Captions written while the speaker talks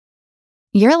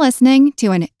You're listening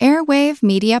to an Airwave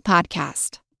Media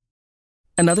Podcast.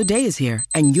 Another day is here,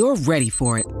 and you're ready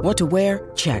for it. What to wear?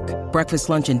 Check. Breakfast,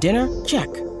 lunch, and dinner? Check.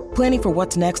 Planning for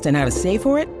what's next and how to save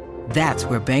for it? That's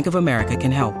where Bank of America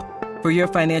can help. For your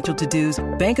financial to-dos,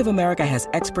 Bank of America has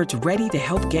experts ready to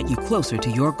help get you closer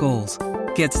to your goals.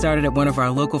 Get started at one of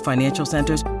our local financial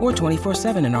centers or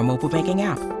 24/7 in our mobile banking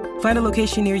app. Find a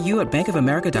location near you at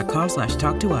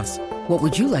bankofamerica.com/talktous. What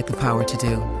would you like the power to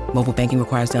do? Mobile banking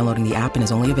requires downloading the app and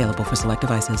is only available for select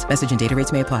devices. Message and data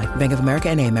rates may apply. Bank of America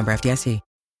N.A., member FDIC.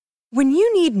 When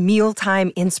you need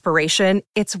mealtime inspiration,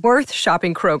 it's worth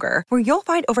shopping Kroger, where you'll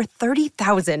find over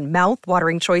 30,000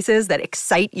 mouth-watering choices that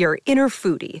excite your inner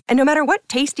foodie. And no matter what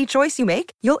tasty choice you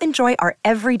make, you'll enjoy our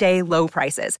everyday low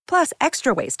prices, plus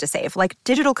extra ways to save, like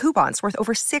digital coupons worth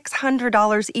over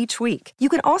 $600 each week. You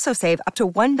can also save up to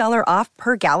 $1 off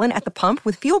per gallon at the pump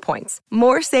with fuel points.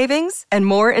 More savings and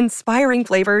more inspiring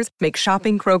flavors make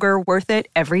shopping Kroger worth it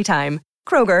every time.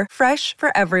 Kroger, fresh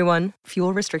for everyone.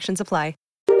 Fuel restrictions apply.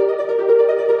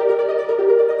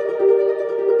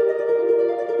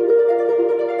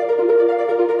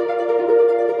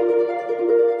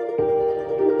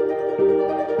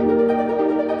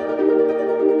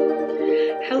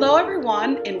 Hello,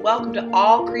 everyone, and welcome to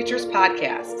All Creatures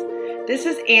Podcast. This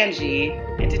is Angie,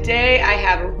 and today I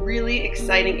have a really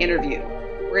exciting interview.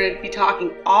 We're going to be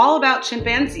talking all about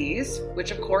chimpanzees,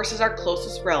 which of course is our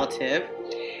closest relative,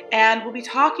 and we'll be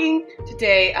talking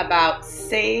today about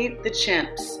Save the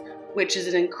Chimps, which is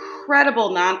an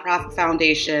incredible nonprofit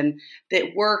foundation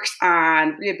that works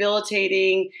on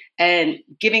rehabilitating and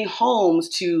giving homes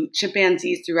to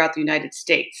chimpanzees throughout the United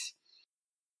States.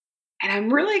 And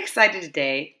I'm really excited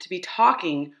today to be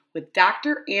talking with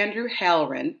Dr. Andrew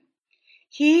Halloran.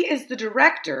 He is the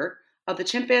director of the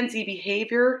Chimpanzee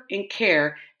Behavior and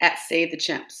Care at Save the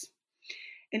Chimps.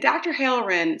 And Dr.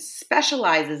 Halloran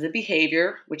specializes in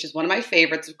behavior, which is one of my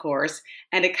favorites, of course,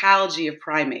 and ecology of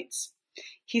primates.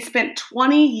 He spent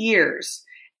 20 years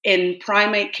in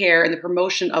primate care and the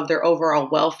promotion of their overall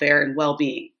welfare and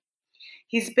well-being.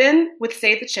 He's been with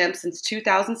Save the Chimps since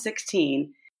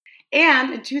 2016.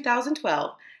 And in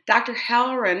 2012, Dr.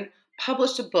 Halloran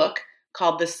published a book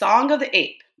called The Song of the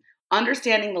Ape,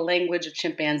 Understanding the Language of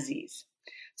Chimpanzees.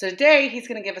 So today, he's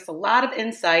going to give us a lot of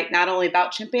insight, not only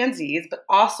about chimpanzees, but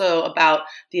also about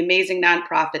the amazing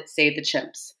nonprofit Save the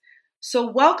Chimps. So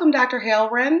welcome, Dr.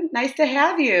 Halloran. Nice to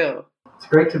have you. It's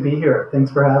great to be here.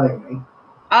 Thanks for having me.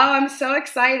 Oh, I'm so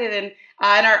excited. And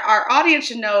our audience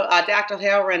should know Dr.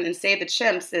 Halloran and Save the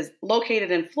Chimps is located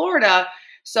in Florida.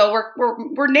 So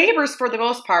we're neighbors for the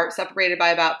most part, separated by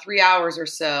about 3 hours or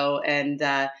so. And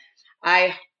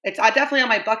it's definitely on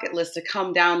my bucket list to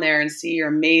come down there and see your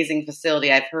amazing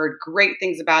facility. I've heard great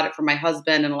things about it from my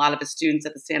husband and a lot of his students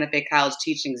at the Santa Fe College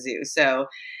Teaching Zoo. So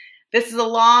this is a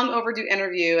long overdue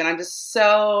interview, and I'm just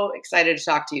so excited to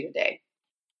talk to you today.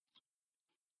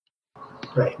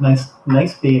 Great. Nice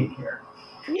being here.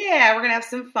 Yeah, we're going to have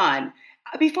some fun.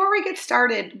 Before we get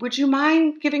started, would you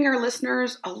mind giving our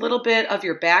listeners a little bit of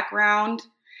your background?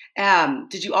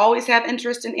 Did you always have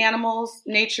interest in animals,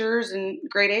 natures, and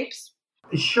great apes?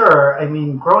 Sure. I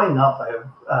mean, growing up,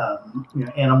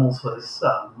 animals was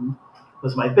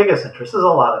my biggest interest. There's a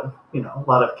lot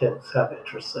of kids have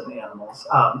interest in animals.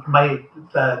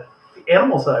 The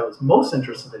animals that I was most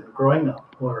interested in growing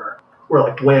up were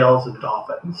like whales and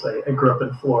dolphins. I grew up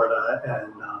in Florida,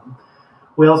 and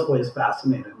whales always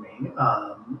fascinated me,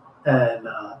 and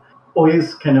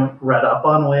always kind of read up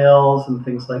on whales and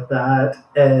things like that.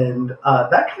 And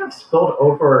that kind of spilled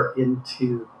over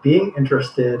into being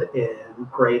interested in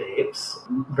great apes,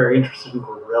 very interested in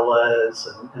gorillas,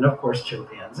 and of course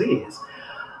chimpanzees.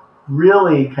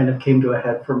 Really kind of came to a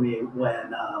head for me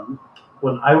when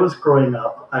I was growing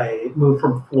up. I moved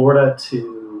from Florida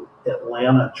to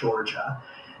Atlanta, Georgia,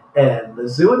 and the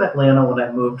zoo in Atlanta when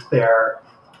I moved there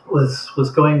was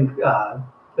going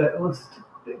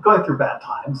through bad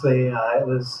times. It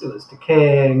was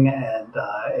decaying, and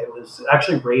it was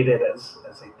actually rated as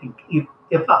I think,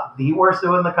 if not the worst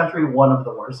zoo in the country, one of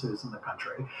the worst zoos in the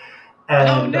country.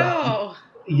 And, oh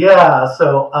no!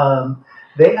 So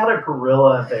they had a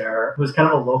gorilla there who was kind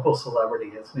of a local celebrity.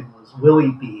 His name was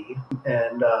Willie B,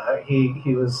 and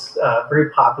he was very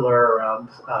popular around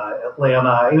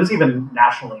Atlanta. He was even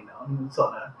nationally known. He was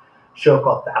on a show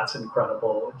called That's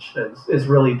Incredible, which is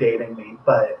really dating me,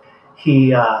 but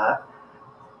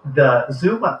the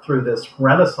zoo went through this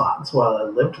renaissance while I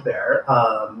lived there,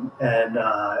 and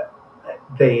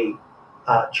they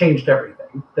changed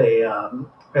everything.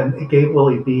 And it gave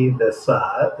Willie B this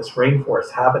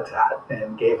rainforest habitat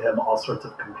and gave him all sorts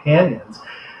of companions.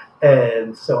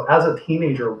 And so as a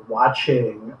teenager,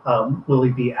 watching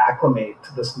Willie B acclimate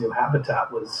to this new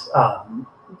habitat was,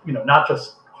 not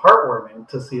just heartwarming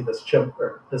to see this chimp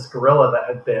or this gorilla that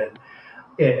had been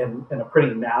in a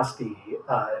pretty nasty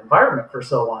environment for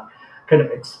so long, kind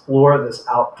of explore this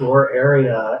outdoor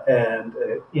area and,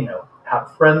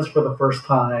 have friends for the first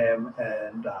time.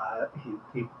 And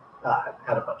he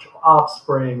had a bunch of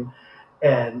offspring.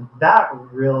 And that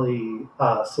really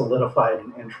solidified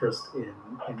an interest in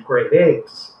great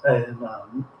apes. And,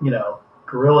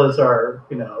 gorillas are,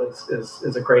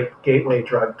 is a great gateway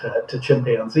drug to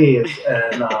chimpanzees.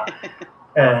 And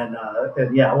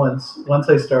yeah, once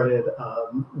I started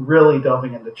really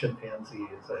delving into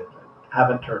chimpanzees, I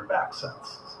haven't turned back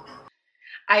since.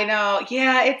 I know.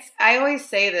 Yeah, I always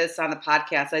say this on the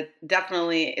podcast.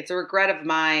 It's a regret of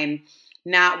mine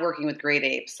not working with great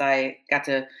apes. I got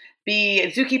to be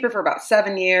a zookeeper for about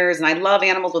 7 years, and I love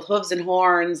animals with hooves and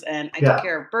horns, and I took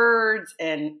care of birds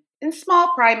and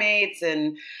small primates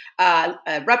and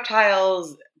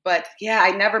reptiles. But yeah,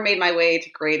 I never made my way to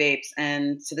great apes,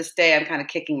 and to this day, I'm kind of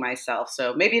kicking myself.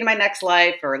 So maybe in my next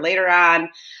life or later on,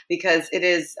 because it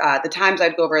is the times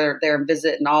I'd go over there and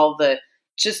visit, and all the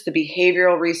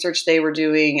behavioral research they were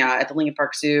doing at the Lincoln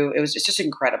Park Zoo. It's just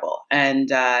incredible. And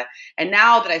now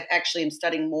that I actually am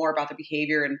studying more about the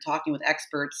behavior and talking with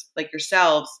experts like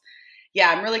yourselves, yeah,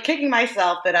 I'm really kicking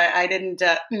myself that I didn't,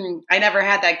 I never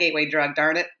had that gateway drug,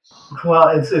 darn it. Well,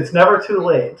 it's never too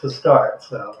late to start.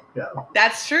 So yeah.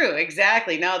 That's true.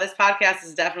 Exactly. No, this podcast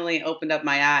has definitely opened up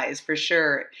my eyes for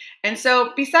sure. And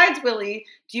so besides Willie,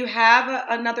 do you have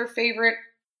another favorite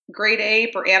great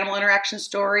ape or animal interaction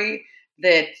story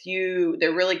that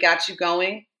really got you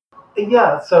going?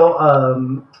 Yeah, so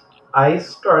I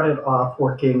started off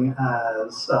working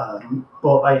as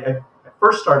I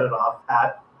first started off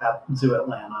at Zoo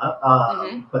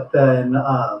Atlanta, but then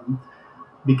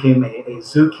became a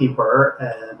zookeeper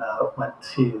and went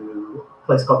to a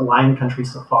place called Lion Country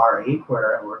Safari,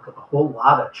 where I worked with a whole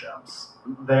lot of chimps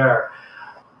there.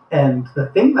 And the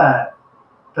thing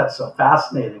that's so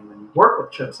fascinating when you work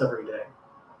with chimps every day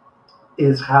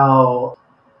is how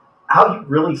you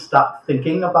really stop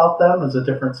thinking about them as a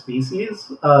different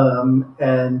species, while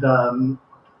at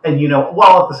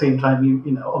the same time you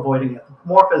avoiding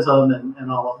anthropomorphism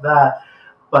and all of that,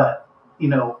 but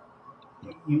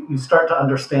you start to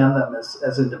understand them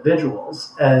as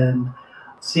individuals and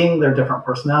seeing their different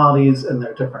personalities and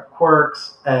their different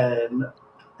quirks and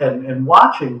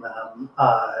watching them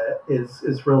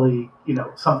is really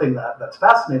something that's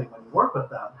fascinating when you work with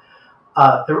them.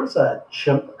 There was a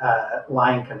chimp at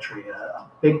Lion Country, a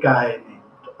big guy named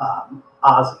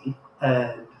Ozzy,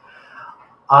 and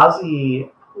Ozzy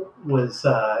was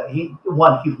he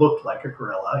looked like a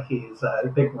gorilla. He's a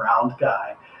big round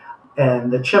guy, and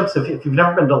the chimps. If you've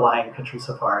never been to Lion Country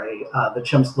Safari, the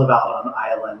chimps live out on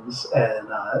islands, and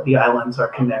the islands are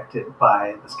connected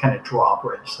by this kind of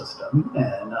drawbridge system.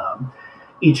 And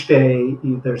each day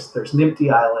there's an empty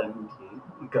island.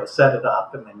 You go set it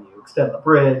up, and then you extend the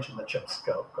bridge, and the chimps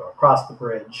go across the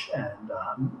bridge and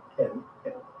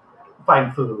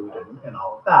find food and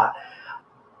all of that.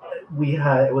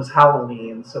 It was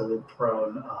Halloween, so we'd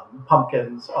thrown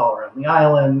pumpkins all around the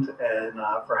island, and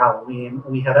for Halloween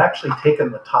we had actually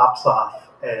taken the tops off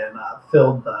and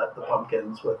filled the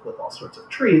pumpkins with all sorts of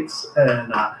treats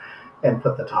and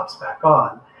put the tops back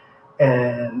on.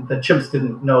 And the chimps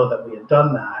didn't know that we had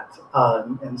done that,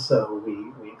 and so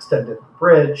we extended the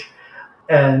bridge,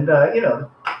 and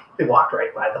they walked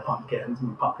right by the pumpkins,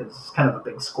 and the pumpkins is kind of a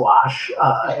big squash,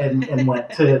 and went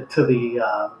to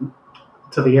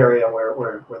the area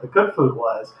where the good food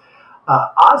was.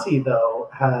 Ozzy though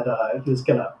he was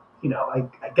gonna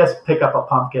I guess pick up a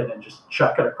pumpkin and just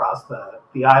chuck it across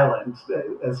the island,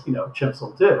 as chimps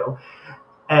will do.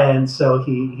 And so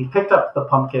he picked up the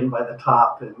pumpkin by the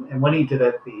top, and when he did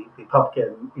it, the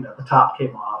pumpkin, the top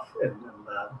came off, and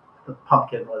the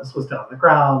pumpkin was down on the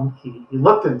ground. He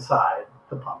looked inside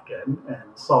the pumpkin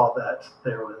and saw that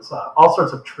there was all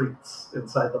sorts of treats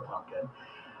inside the pumpkin.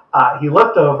 He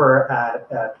looked over at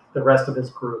the rest of his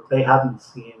group. They hadn't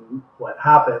seen what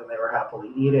happened. They were happily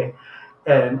eating.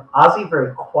 And Ozzy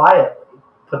very quietly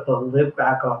put the lid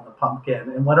back on the pumpkin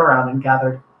and went around and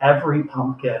gathered every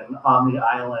pumpkin on the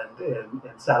island and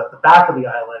sat at the back of the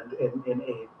island and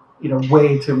ate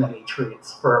way too many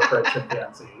treats for a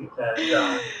chimpanzee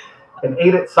and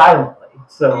ate it silently.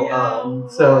 So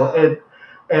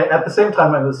at the same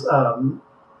time I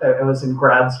was in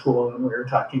grad school, and we were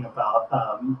talking about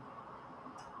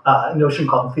a notion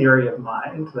called theory of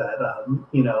mind, that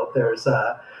there's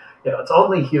it's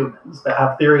only humans that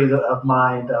have theories of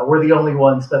mind. We're the only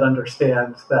ones that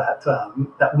understand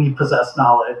that we possess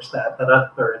knowledge that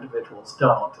other individuals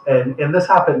don't. And this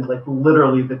happened like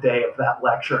literally the day of that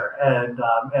lecture. And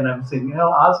I'm saying,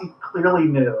 Ozzy clearly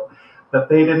knew that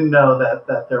they didn't know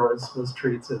that there was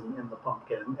treats in the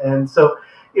pumpkin. And so,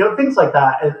 things like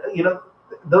that,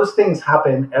 those things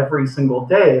happen every single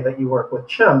day that you work with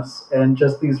chimps, and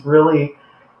just these really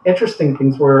interesting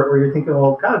things where you're thinking,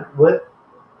 well, God,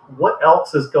 what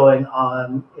else is going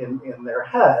on in their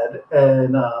head?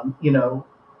 And,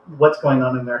 what's going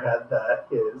on in their head that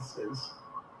is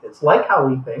it's like how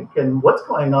we think, and what's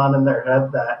going on in their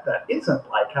head that isn't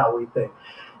like how we think.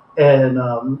 And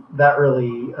that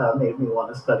really made me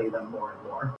want to study them more and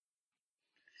more.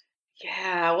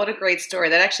 Yeah, what a great story.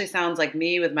 That actually sounds like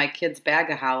me with my kids' bag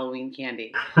of Halloween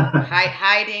candy.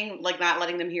 Hiding, like not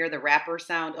letting them hear the wrapper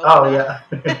sound. Yeah.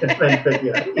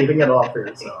 Eating it all for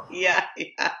yourself. Yeah.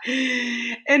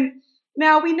 And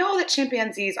now we know that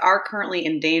chimpanzees are currently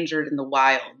endangered in the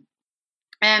wild.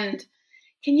 And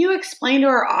can you explain to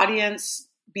our audience,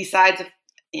 besides,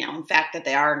 the fact that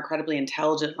they are incredibly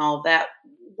intelligent and all of that,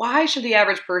 why should the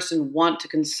average person want to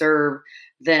conserve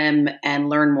them and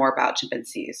learn more about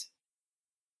chimpanzees?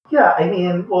 Yeah,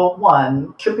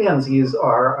 one, chimpanzees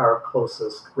are our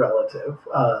closest relative.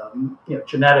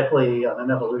 Genetically, on an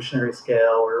evolutionary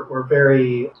scale, we're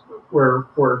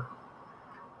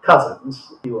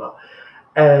cousins, if you will.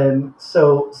 And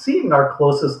so seeing our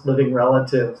closest living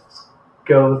relatives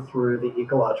go through the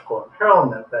ecological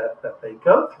impairment that they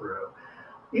go through,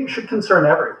 it should concern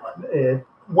everyone.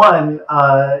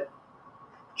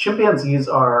 Chimpanzees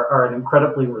are an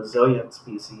incredibly resilient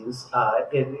species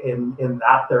in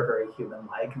that they're very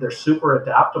human-like. They're super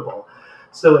adaptable.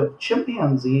 So if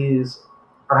chimpanzees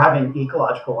are having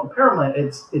ecological impairment,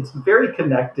 it's very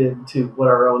connected to what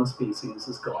our own species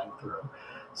is going through.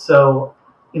 So,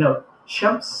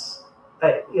 chimps,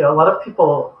 a lot of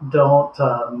people don't,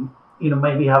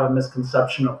 maybe have a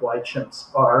misconception of why chimps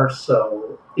are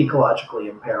so ecologically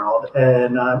imperiled.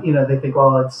 And, they think,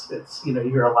 well, it's you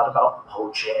hear a lot about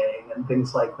poaching and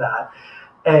things like that.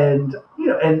 And,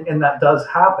 and that does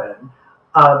happen.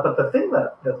 But the thing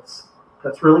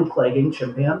that's really plaguing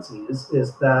chimpanzees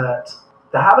is that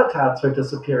the habitats are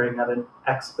disappearing at an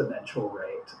exponential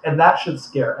rate. And that should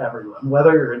scare everyone,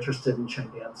 whether you're interested in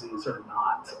chimpanzees or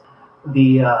not.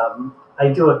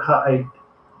 I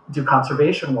do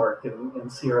conservation work in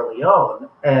Sierra Leone,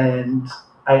 and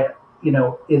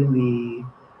in the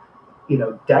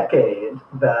decade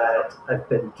that I've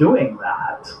been doing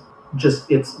that, just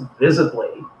it's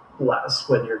visibly less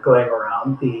when you're going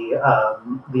around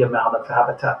the amount of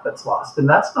habitat that's lost. And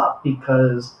that's not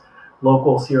because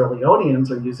local Sierra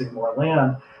Leoneans are using more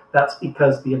land. That's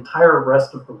because the entire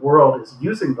rest of the world is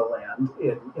using the land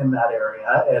in that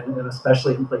area, and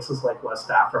especially in places like West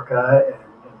Africa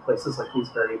and in places like these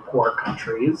very poor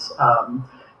countries.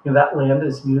 That land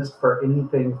is used for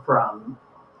anything from,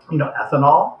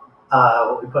 ethanol,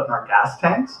 what we put in our gas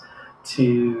tanks,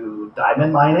 to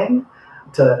diamond mining,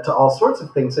 to all sorts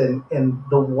of things. And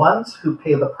the ones who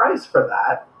pay the price for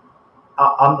that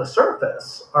on the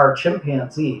surface are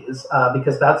chimpanzees,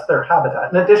 because that's their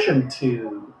habitat, in addition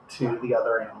to the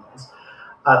other animals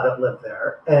that live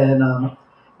there. And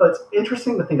but it's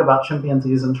interesting to think about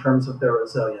chimpanzees in terms of their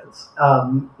resilience.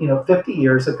 50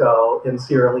 years ago in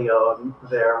Sierra Leone,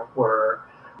 there were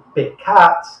big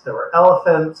cats, there were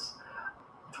elephants.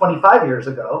 25 years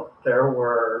ago, there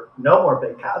were no more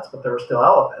big cats, but there were still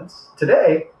elephants.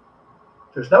 Today,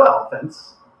 there's no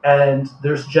elephants, and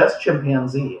there's just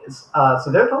chimpanzees.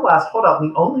 So they're the last holdout.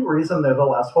 And the only reason they're the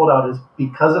last holdout is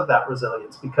because of that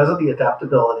resilience, because of the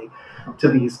adaptability to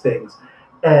these things.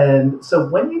 And so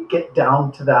when you get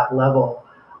down to that level,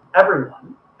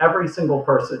 every single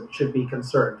person should be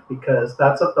concerned, because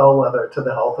that's a bellwether to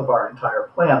the health of our entire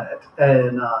planet.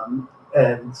 And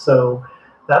so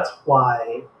that's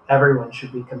why everyone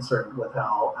should be concerned with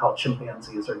how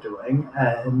chimpanzees are doing.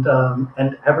 And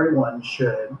everyone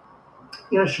should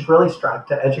really strive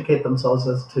to educate themselves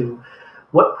as to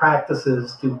what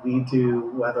practices do we do,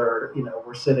 whether,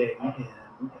 we're sitting in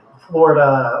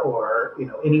Florida or,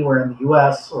 anywhere in the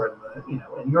US or in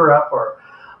Europe or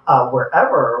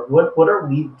wherever. What are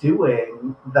we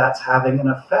doing that's having an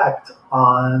effect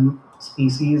on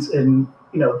species in,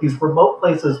 these remote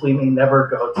places we may never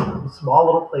go to, small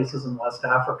little places in West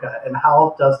Africa, and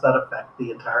how does that affect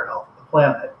the entire health of the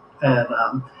planet? And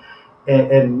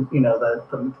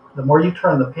the more you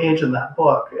turn the page in that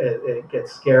book, it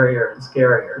gets scarier and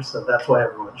scarier. So that's why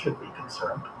everyone should be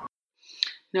concerned.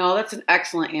 No, that's an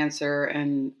excellent answer.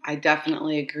 And I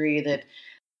definitely agree that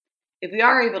if we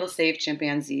are able to save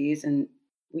chimpanzees, and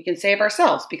we can save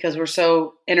ourselves because we're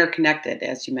so interconnected,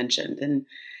 as you mentioned.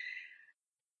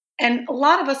 And a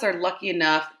lot of us are lucky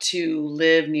enough to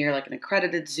live near like an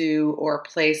accredited zoo or a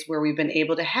place where we've been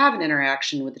able to have an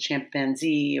interaction with a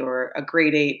chimpanzee or a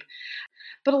great ape.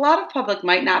 But a lot of public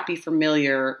might not be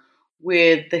familiar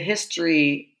with the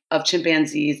history of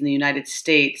chimpanzees in the United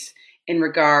States in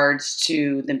regards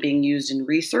to them being used in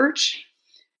research,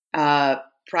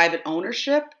 private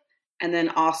ownership, and then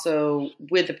also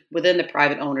within the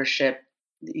private ownership,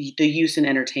 the use in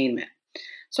entertainment.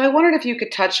 So I wondered if you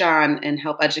could touch on and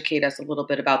help educate us a little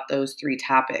bit about those three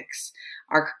topics.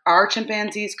 Are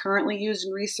chimpanzees currently used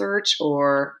in research,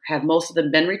 or have most of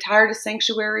them been retired to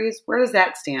sanctuaries? Where does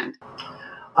that stand?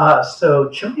 So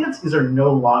chimpanzees are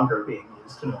no longer being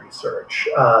used in research,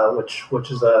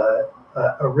 which is a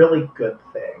really good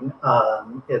thing.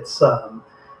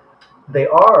 They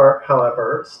are,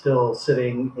 however, still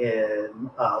sitting in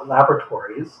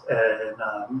laboratories,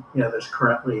 and there's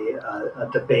currently a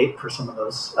debate for some of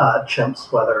those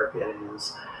chimps whether it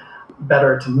is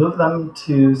better to move them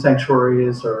to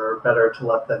sanctuaries or better to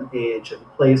let them age in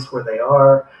place where they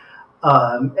are.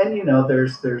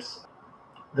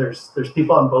 There's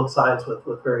people on both sides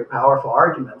with very powerful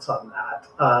arguments on that.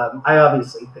 I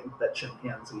obviously think that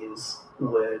chimpanzees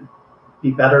would be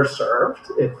better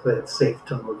served if it's safe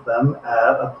to move them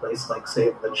at a place like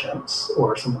Save the Chimps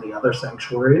or some of the other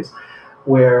sanctuaries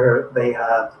where they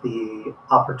have the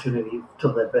opportunity to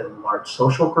live in large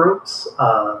social groups.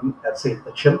 At Save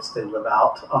the Chimps, they live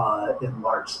out in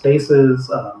large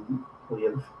spaces. We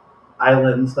have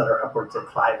islands that are upwards of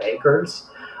 5 acres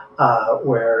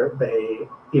where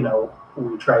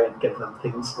we try and give them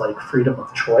things like freedom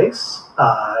of choice.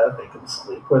 They can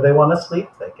sleep where they want to sleep.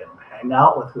 They can hang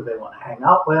out with who they want to hang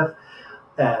out with,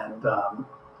 and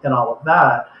all of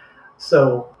that.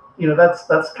 So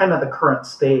that's kind of the current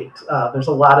state. There's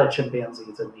a lot of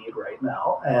chimpanzees in need right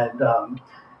now, and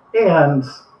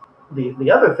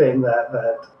the other thing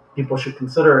that people should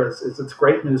consider is it's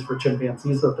great news for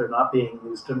chimpanzees that they're not being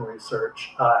used in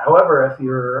research. However, if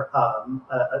you're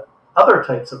other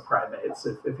types of primates,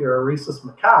 if you're a rhesus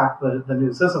macaque, the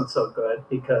news isn't so good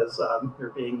because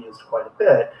you're being used quite a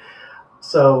bit.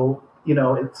 So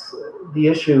it's the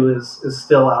issue is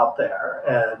still out there,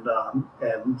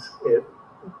 and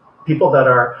people that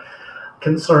are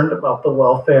concerned about the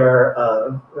welfare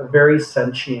of very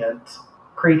sentient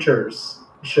creatures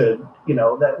should,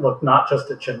 that look not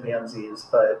just at chimpanzees,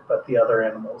 but the other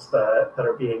animals that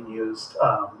are being used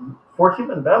for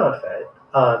human benefit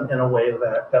in a way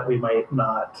that we might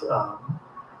not,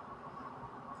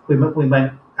 we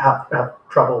might have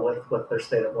trouble with their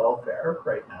state of welfare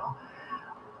right now.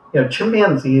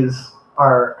 Chimpanzees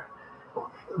are,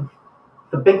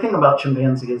 the big thing about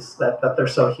chimpanzees that they're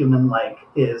so human-like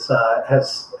is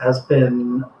has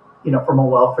been, from a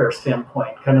welfare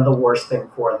standpoint, kind of the worst thing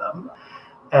for them.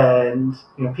 And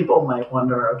people might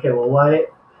wonder, okay, well, why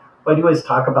do you always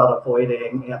talk about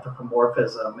avoiding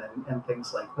anthropomorphism and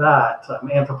things like that?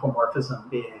 Anthropomorphism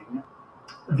being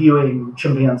viewing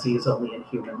chimpanzees only in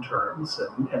human terms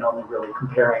and only really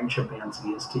comparing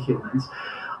chimpanzees to humans.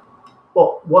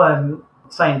 Well, one,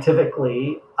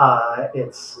 scientifically,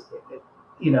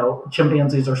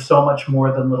 chimpanzees are so much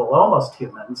more than little almost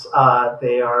humans.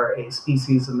 They are a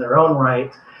species in their own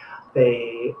right.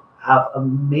 They have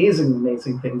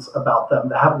amazing things about them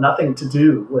that have nothing to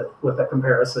do with a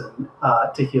comparison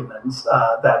to humans.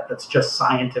 That's just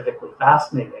scientifically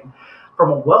fascinating.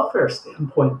 From a welfare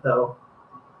standpoint, though,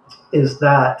 is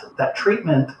that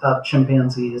treatment of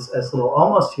chimpanzees as little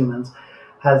almost humans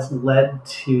has led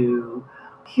to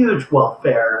huge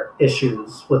welfare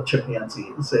issues with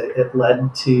chimpanzees. It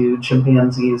led to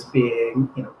chimpanzees being,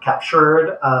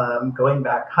 captured, going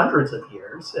back hundreds of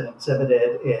years and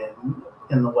exhibited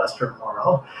in the Western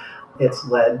world. It's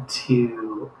led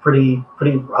to pretty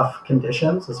rough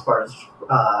conditions as far as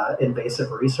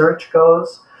invasive research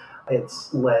goes.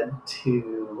 It's led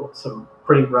to some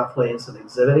pretty rough ways of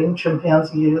exhibiting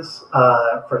chimpanzees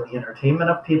for the entertainment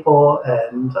of people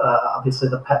and obviously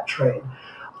the pet trade.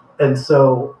 And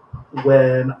so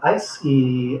when I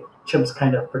see chimps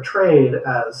kind of portrayed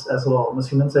as little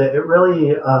almost humans, it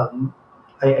really,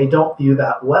 I don't view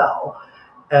that well.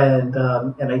 And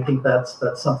I think that's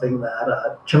something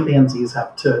that chimpanzees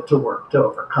have to work to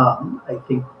overcome. I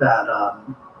think that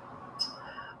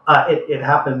it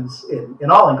happens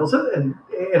in all angles. And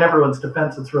in everyone's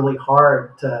defense, it's really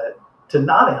hard to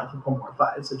not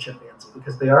anthropomorphize a chimpanzee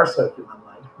because they are so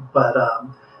human-like.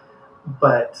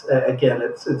 But again,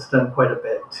 it's done quite a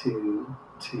bit to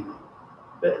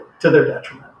their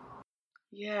detriment.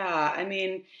 Yeah, I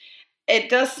mean, it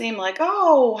does seem like,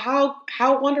 oh,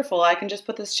 how wonderful. I can just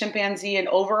put this chimpanzee in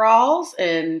overalls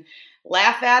and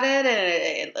laugh at it,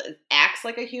 and it acts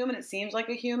like a human. It seems like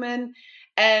a human.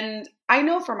 And I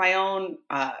know from my own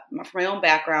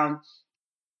background,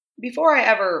 before I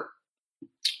ever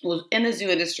was in the zoo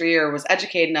industry or was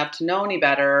educated enough to know any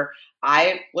better,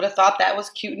 I would have thought that was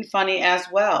cute and funny as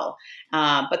well.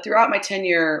 But throughout my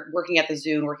tenure working at the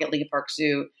zoo and working at Lincoln Park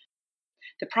Zoo,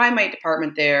 the primate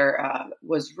department there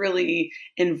was really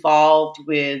involved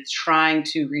with trying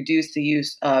to reduce the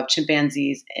use of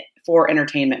chimpanzees for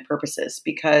entertainment purposes.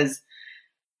 Because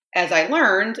as I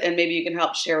learned, and maybe you can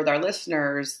help share with our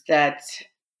listeners, that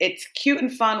it's cute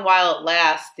and fun while it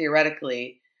lasts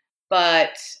theoretically,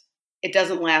 but it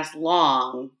doesn't last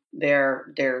long.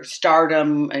 Their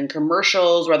stardom and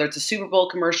commercials, whether it's a Super Bowl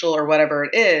commercial or whatever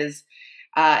it is,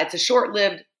 it's a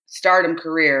short-lived stardom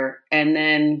career, and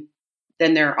then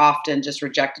they're often just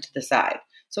rejected to the side.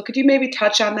 So could you maybe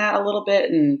touch on that a little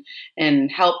bit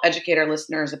and help educate our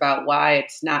listeners about why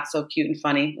it's not so cute and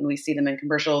funny when we see them in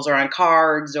commercials or on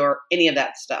cards or any of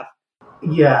that stuff?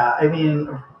 Yeah, I mean,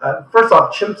 first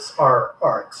off, chimps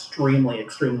are extremely,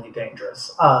 extremely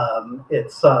dangerous.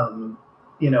 It's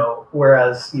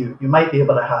whereas you might be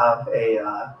able to have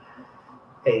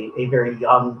a very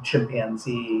young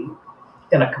chimpanzee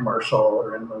in a commercial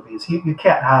or in movies, you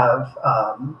can't have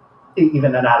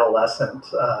even an adolescent,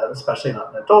 especially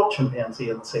not an adult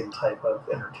chimpanzee, in the same type of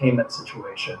entertainment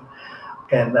situation.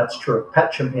 And that's true of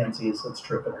pet chimpanzees, that's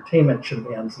true of entertainment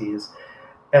chimpanzees.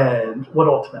 And what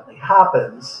ultimately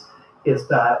happens is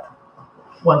that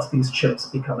once these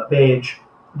chimps become of age,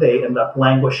 they end up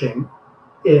languishing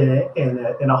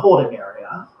in a holding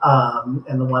area.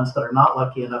 And the ones that are not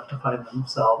lucky enough to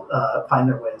find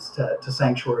their ways to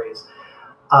sanctuaries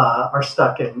are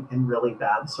stuck in really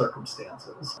bad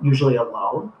circumstances, usually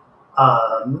alone,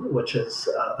 which is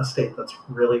a state that's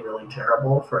really, really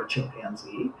terrible for a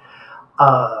chimpanzee.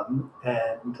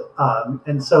 And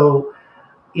so,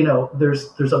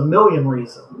 there's a million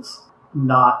reasons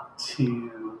not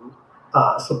to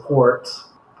support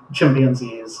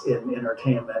chimpanzees in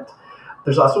entertainment.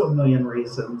 There's also a million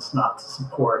reasons not to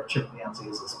support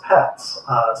chimpanzees as pets.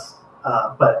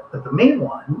 But the main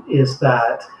one is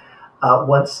that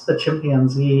once the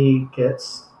chimpanzee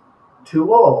gets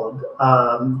too old,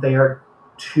 they are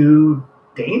too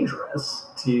dangerous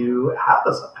to have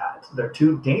as a pet. They're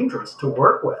too dangerous to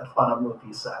work with on a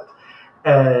movie set.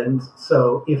 And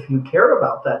so if you care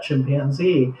about that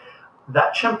chimpanzee,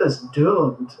 that chimp is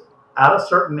doomed at a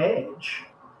certain age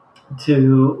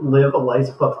to live a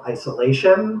life of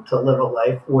isolation, to live a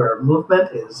life where movement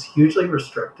is hugely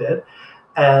restricted.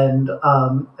 And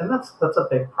that's a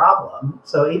big problem.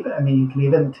 So you can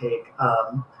even take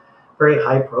very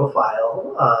high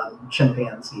profile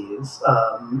chimpanzees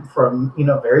from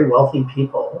very wealthy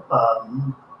people.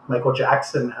 Michael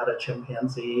Jackson had a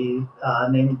chimpanzee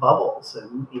named Bubbles,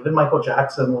 and even Michael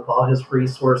Jackson, with all his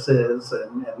resources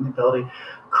and the ability,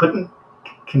 couldn't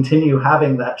continue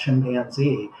having that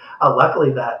chimpanzee.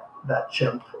 Luckily, that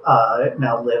chimp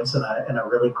now lives in a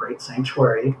really great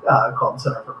sanctuary called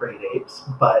Center for Great Apes.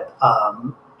 But a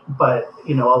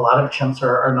lot of chimps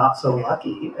are not so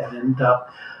lucky and end up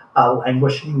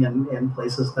languishing in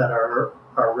places that are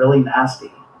really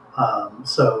nasty.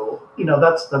 So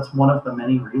that's one of the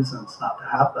many reasons not to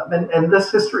have them. And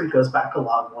this history goes back a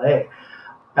long way.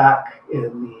 Back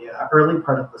in the early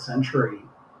part of the century,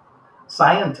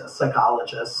 scientists,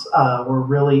 psychologists, were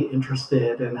really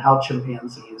interested in how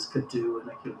chimpanzees could do in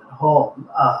a human home,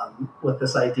 with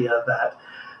this idea that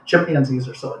chimpanzees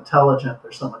are so intelligent,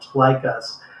 they're so much like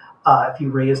us. If you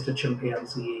raised a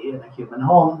chimpanzee in a human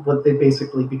home, would they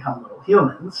basically become little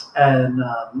humans? And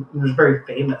there's a very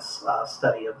famous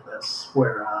study of this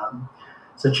where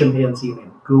it's a chimpanzee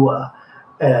named Gua,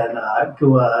 and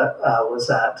Gua was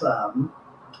at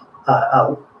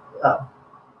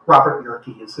Robert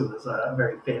Yerkes, who was a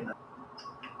very famous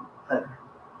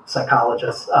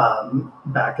psychologist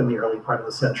back in the early part of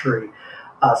the century,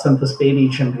 sent this baby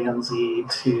chimpanzee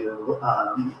to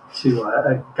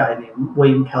a guy named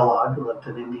William Kellogg, who lived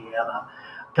in Indiana.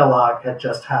 Kellogg had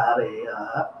just had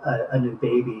a new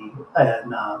baby,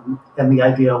 and the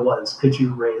idea was, could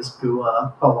you raise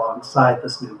Gua alongside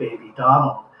this new baby,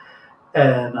 Donald?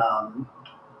 And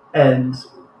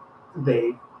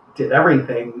they did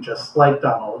everything just like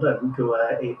Donald, and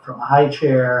Gua ate from a high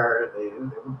chair.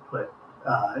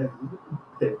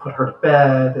 They put her to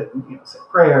bed and say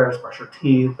prayers, brush her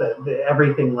teeth, and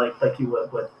everything like you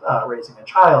would with raising a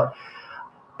child.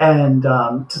 And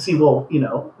to see,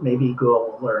 maybe Gua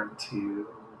will learn to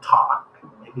talk.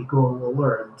 Maybe Gua will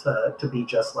learn to be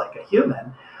just like a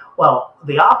human. Well,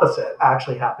 the opposite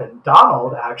actually happened.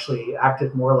 Donald actually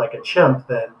acted more like a chimp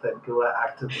than Gua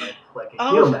acted like a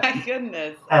human. Oh my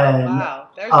goodness! And Wow,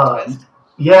 there's a twist.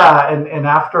 yeah, and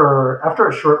after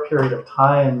a short period of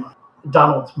time,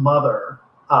 Donald's mother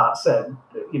said,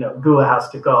 Gua has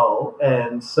to go,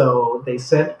 and so they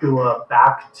sent Gua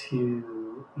back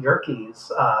to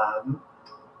Yerke's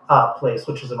place,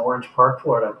 which is in Orange Park,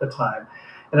 Florida at the time.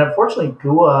 And unfortunately,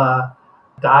 Gua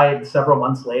died several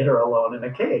months later alone in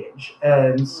a cage.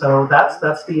 And so that's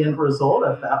the end result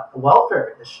of that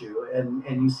welfare issue. And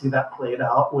you see that played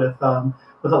out with a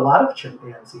lot of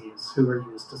chimpanzees who were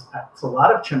used as pets, a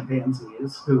lot of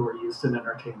chimpanzees who were used in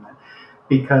entertainment,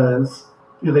 because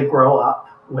they grow up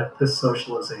with this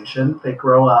socialization. They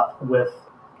grow up with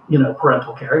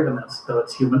parental care, even though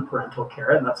it's human parental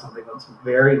care, and that's something that's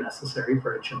very necessary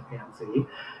for a chimpanzee.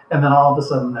 And then all of a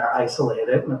sudden they're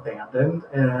isolated and abandoned,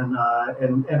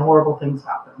 and horrible things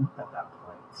happen at that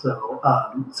point.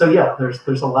 So yeah,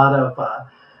 there's a lot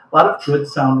of good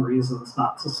sound reasons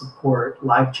not to support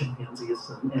live chimpanzees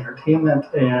in entertainment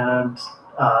and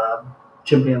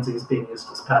chimpanzees being used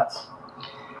as pets.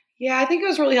 Yeah, I think it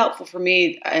was really helpful for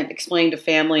me and explaining to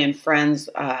family and friends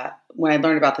when I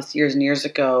learned about this years and years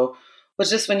ago, was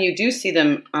just when you do see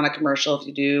them on a commercial, if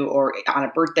you do, or on a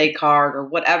birthday card or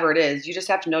whatever it is, you just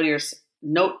have to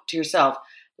note to yourself,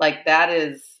 like, that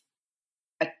is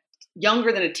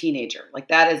younger than a teenager. Like,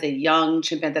 that is a young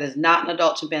chimpanzee. That is not an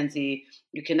adult chimpanzee.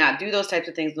 You cannot do those types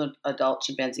of things with an adult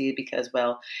chimpanzee because,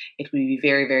 well, it would be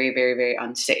very, very, very, very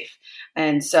unsafe.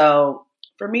 And so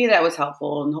for me, that was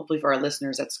helpful. And hopefully for our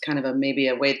listeners, that's kind of maybe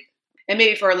a way. And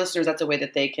maybe for our listeners, that's a way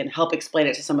that they can help explain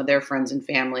it to some of their friends and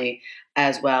family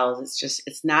as well.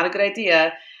 It's not a good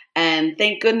idea. And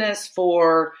thank goodness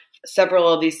for several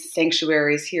of these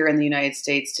sanctuaries here in the United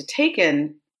States to take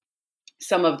in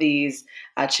some of these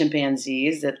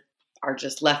chimpanzees that are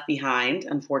just left behind,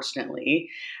 unfortunately.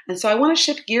 And so I want to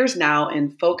shift gears now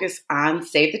and focus on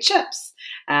Save the Chimps.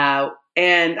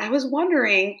 And I was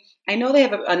wondering, I know they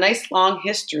have a nice long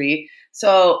history.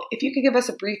 So if you could give us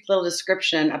a brief little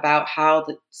description about how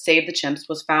the Save the Chimps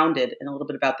was founded and a little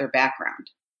bit about their background.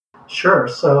 Sure.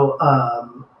 So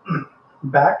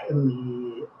back in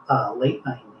the late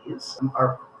 90s,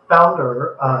 our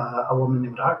founder, a woman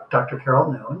named Dr.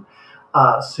 Carol Noon,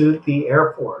 sued the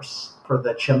Air Force for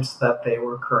the chimps that they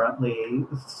were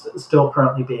still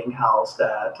currently being housed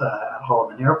at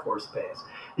Holloman Air Force Base.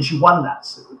 And she won that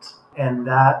suit. And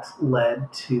that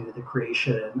led to the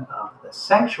creation of the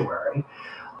sanctuary.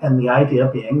 And the idea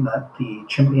being that the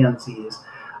chimpanzees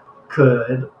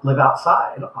could live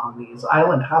outside on these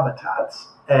island habitats.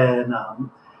 And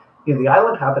the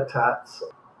island habitats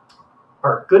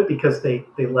are good because they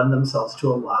lend themselves to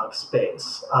a lot of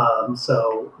space.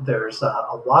 So there's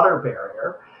a water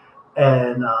barrier,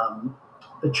 and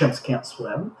the chimps can't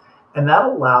swim. And that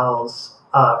allows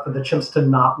for the chimps to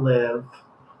not live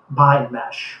behind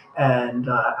mesh and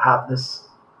have this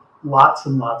lots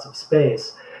and lots of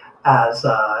space as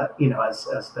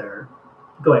they're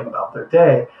going about their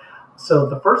day. So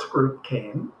the first group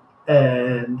came,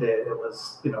 and it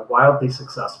was wildly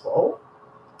successful.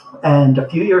 And a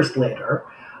few years later,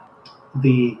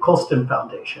 the Colston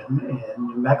Foundation in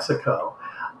New Mexico,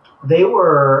 they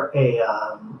were a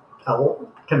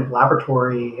kind of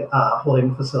laboratory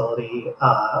holding facility.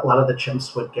 A lot of the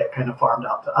chimps would get kind of farmed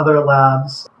out to other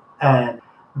labs, and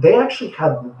they actually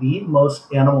had the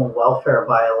most animal welfare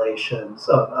violations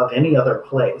of any other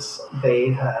place. They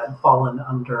had fallen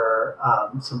under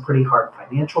some pretty hard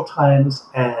financial times,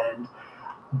 and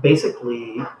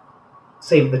basically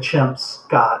Save the Chimps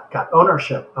got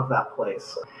ownership of that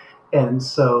place. And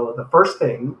so the first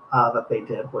thing that they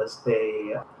did was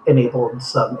they enabled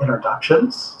some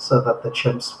introductions so that the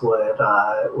chimps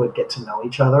would get to know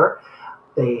each other.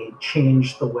 They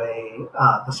changed the way,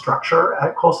 the structure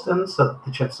at Colston so that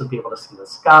the chimps would be able to see the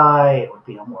sky. It would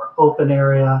be a more open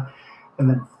area. And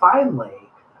then finally,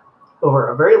 over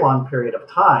a very long period of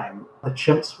time, the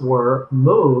chimps were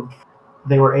moved.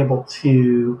 They were able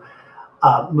to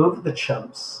move the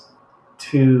chimps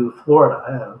to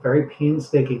Florida, a very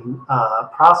painstaking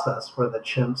process where the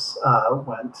chimps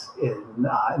went in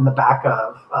the back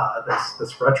of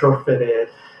this retrofitted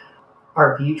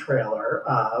RV trailer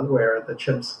where the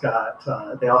chimps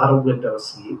they all had a window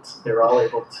seat. They were all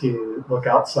able to look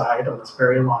outside on this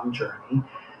very long journey.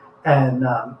 And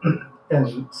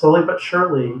slowly but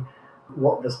surely,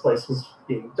 this place was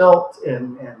being built,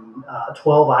 and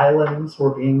 12 islands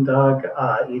were being dug.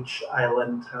 Each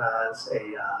island has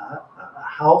a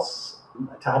house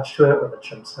attached to it where the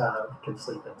chimps can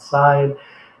sleep inside.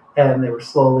 and they were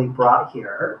slowly brought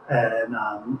here.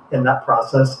 And in that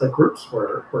process, the groups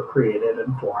were created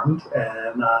and formed,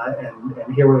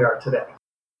 and here we are today.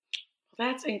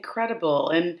 That's incredible.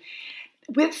 And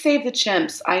with Save the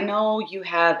Chimps, I know you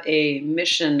have a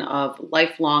mission of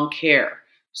lifelong care.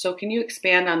 So can you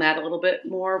expand on that a little bit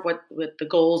more, what the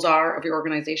goals are of your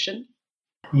organization?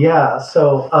 Yeah.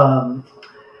 So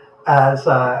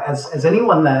as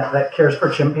anyone that cares for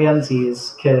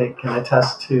chimpanzees can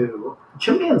attest to,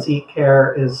 chimpanzee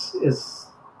care is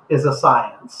a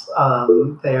science.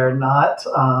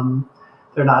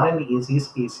 They're not an easy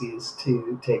species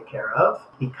to take care of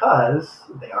because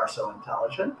they are so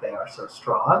intelligent, they are so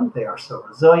strong, they are so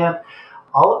resilient,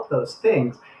 all of those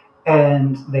things,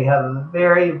 and they have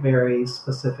very, very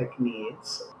specific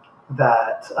needs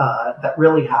that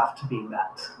really have to be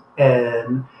met.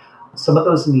 And some of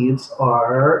those needs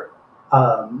are,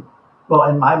 well,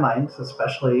 in my mind,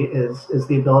 especially, is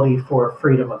the ability for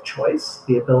freedom of choice,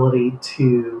 the ability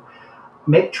to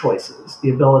make choices, the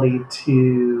ability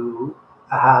to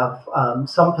have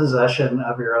some possession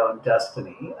of your own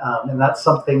destiny, and that's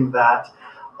something that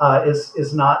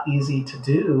is not easy to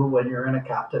do when you're in a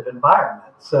captive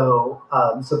environment. So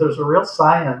there's a real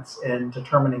science in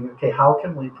determining, okay, how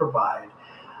can we provide,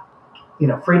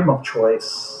 freedom of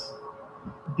choice,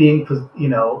 being,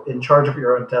 in charge of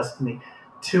your own destiny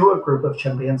to a group of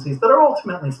chimpanzees that are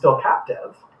ultimately still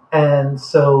captive. And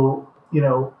so,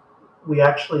 we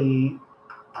actually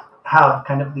have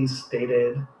kind of these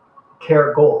stated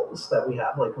care goals that we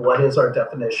have, like what is our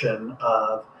definition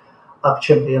of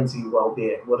chimpanzee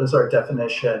well-being? What is our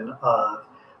definition of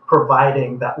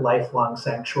providing that lifelong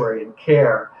sanctuary and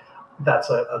care that's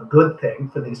a good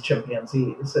thing for these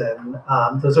chimpanzees? And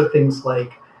those are things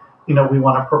like, we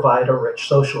want to provide a rich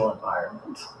social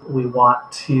environment. We want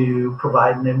to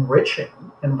provide an enriching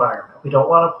environment. We don't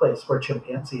want a place where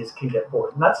chimpanzees can get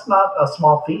bored. And that's not a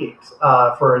small feat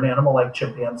for an animal like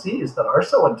chimpanzees that are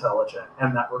so intelligent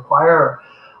and that require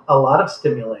a lot of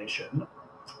stimulation.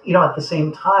 At the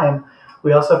same time,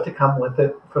 we also have to come with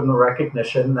it from the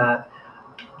recognition that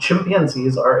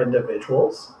chimpanzees are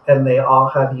individuals and they all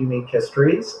have unique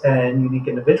histories and unique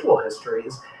individual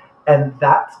histories. And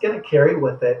that's going to carry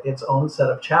with it its own set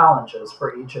of challenges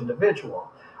for each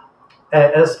individual.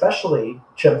 And especially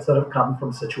chimps that have come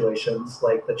from situations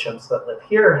like the chimps that live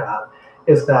here have,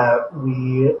 is that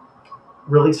we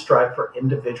really strive for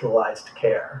individualized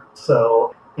care.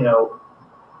 So,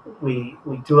 we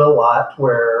do a lot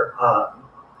where,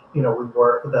 we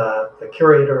work, the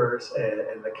curators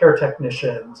and the care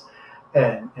technicians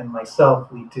and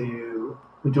myself, we do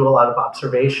a lot of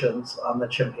observations on the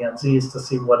chimpanzees to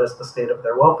see what is the state of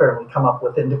their welfare. And we come up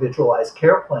with individualized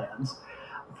care plans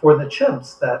for the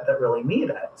chimps that really need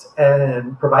it.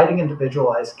 And providing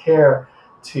individualized care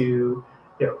to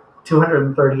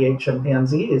 238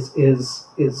 chimpanzees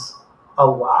is a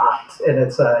lot, and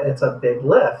it's a big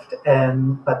lift.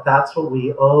 But that's what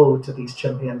we owe to these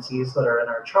chimpanzees that are in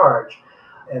our charge.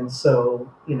 And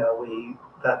so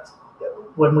that's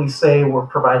when we say we're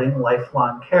providing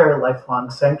lifelong care, lifelong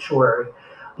sanctuary,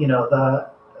 the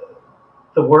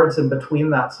words in between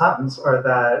that sentence are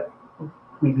that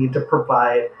we need to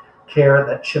provide care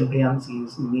that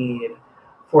chimpanzees need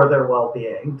for their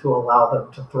well-being to allow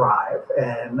them to thrive.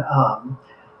 And,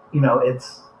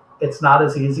 it's not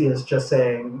as easy as just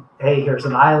saying, hey, here's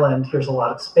an island, here's a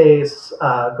lot of space,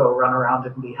 go run around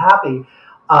and be happy.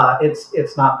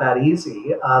 It's not that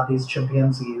easy. These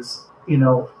chimpanzees,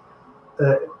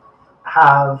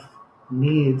 have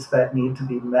needs that need to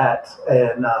be met,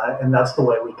 and that's the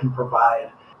way we can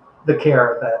provide the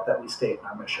care that we state in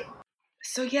our mission.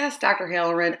 So yes, Dr.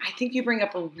 Halloran, I think you bring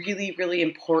up a really, really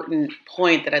important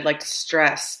point that I'd like to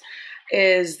stress,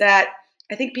 is that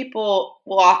I think people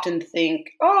will often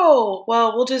think, oh,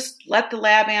 well, we'll just let the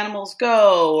lab animals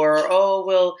go, or, oh,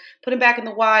 we'll put them back in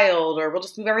the wild, or we'll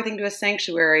just move everything to a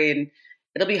sanctuary and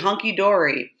it'll be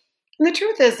hunky-dory. And the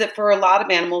truth is that for a lot of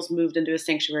animals moved into a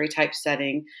sanctuary type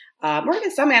setting, or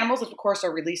even some animals, of course,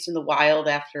 are released in the wild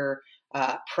after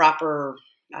proper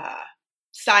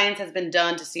science has been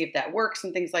done to see if that works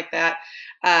and things like that.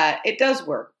 It does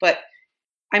work, but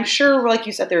I'm sure, like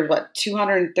you said, there's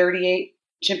 238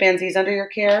 chimpanzees under your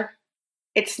care?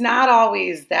 It's not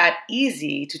always that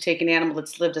easy to take an animal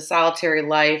that's lived a solitary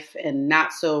life and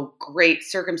not so great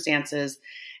circumstances,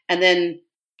 and then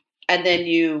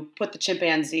you put the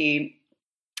chimpanzee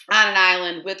on an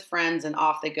island with friends and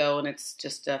off they go, and it's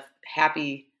just a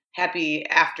happy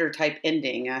after type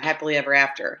ending, happily ever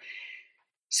after.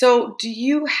 So do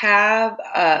you have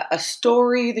a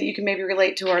story that you can maybe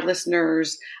relate to our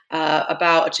listeners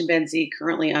about a chimpanzee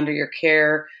currently under your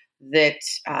care that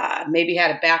maybe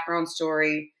had a background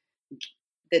story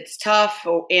that's tough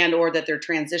or that their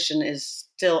transition is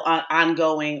still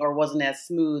ongoing or wasn't as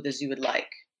smooth as you would like?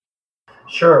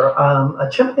 Sure. A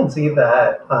chimpanzee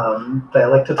that I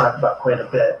like to talk about quite a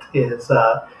bit is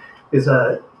a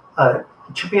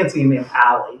chimpanzee named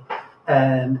Allie,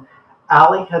 and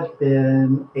Allie had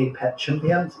been a pet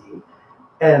chimpanzee,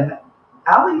 and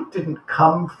Allie didn't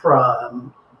come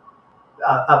from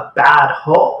a bad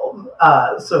home,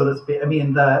 so to speak. I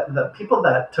mean, the people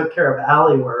that took care of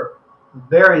Allie were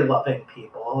very loving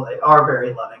people. They are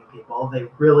very loving people. They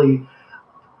really,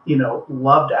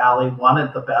 loved Allie,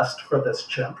 wanted the best for this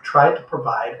chimp, tried to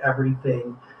provide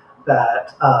everything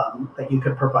that you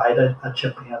could provide a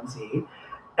chimpanzee,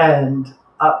 and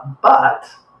but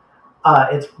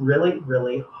it's really,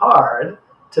 really hard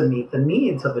to meet the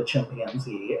needs of a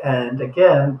chimpanzee. And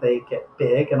again, they get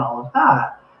big and all of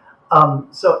that.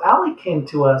 So Allie came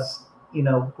to us,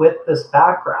 with this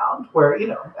background where,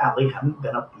 Allie hadn't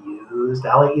been abused.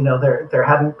 Allie, there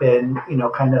hadn't been,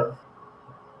 kind of,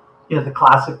 the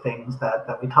classic things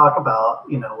that we talk about,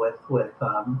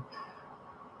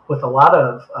 with a lot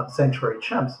of sanctuary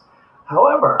chimps.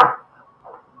 However,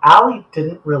 Allie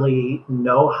didn't really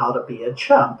know how to be a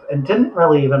chimp and didn't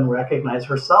really even recognize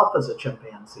herself as a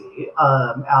chimpanzee.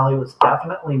 Allie was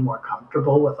definitely more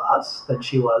comfortable with us than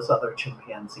she was other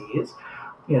chimpanzees.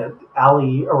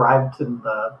 Allie arrived in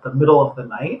the middle of the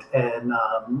night, and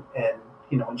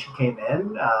when she came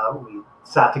in, we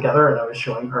sat together, and I was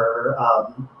showing her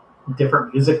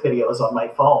different music videos on my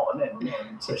phone, and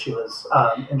so she was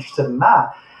interested in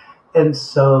that, and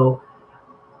so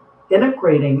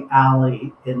integrating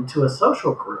Allie into a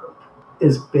social group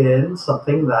has been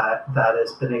something that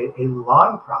has been a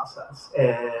long process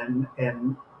and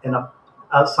a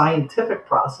scientific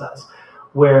process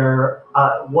where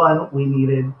one, we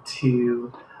needed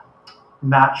to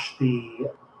match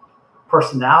the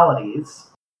personalities.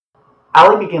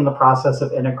 Allie began the process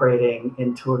of integrating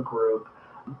into a group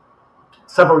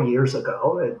several years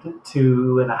ago,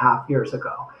 2.5 years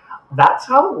ago. That's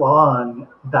how long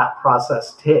that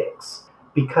process takes,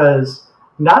 because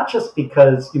not just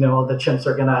because, the chimps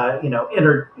are gonna,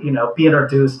 be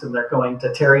introduced and they're going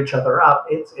to tear each other up.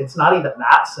 It's not even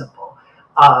that simple.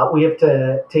 We have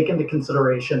to take into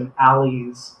consideration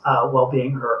Allie's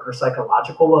well-being, her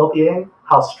psychological well-being,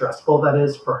 how stressful that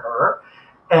is for her.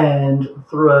 And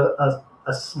through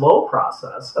a slow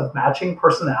process of matching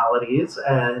personalities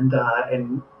and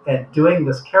doing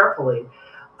this carefully,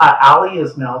 Allie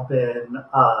has now been,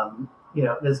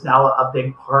 is now a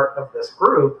big part of this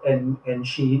group, and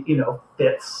she,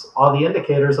 fits all the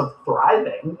indicators of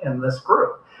thriving in this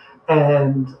group.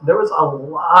 And there was a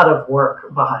lot of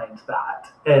work behind that.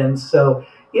 And so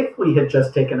if we had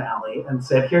just taken Allie and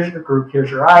said, here's your group, here's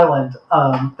your island,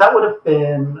 that would have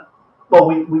been, well,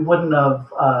 we wouldn't have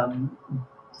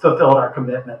fulfilled our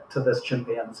commitment to this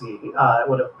chimpanzee. It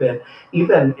would have been,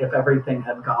 even if everything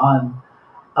had gone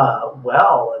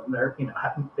well, and there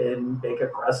hadn't been big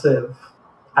aggressive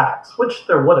acts, which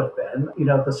there would have been,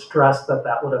 the stress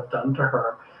that would have done to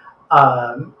her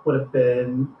would have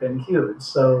been huge.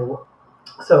 So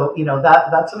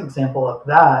that's an example of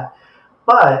that.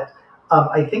 But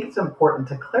I think it's important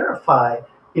to clarify,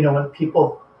 when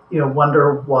people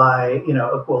wonder why,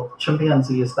 well,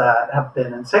 chimpanzees that have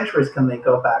been in sanctuaries, can they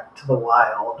go back to the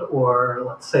wild? Or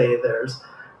let's say there's,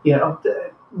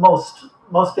 most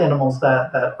animals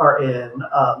that are in,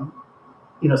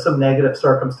 some negative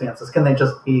circumstances, can they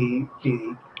just be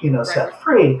set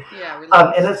free?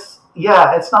 Yeah, and it's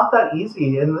not that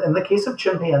easy. In the case of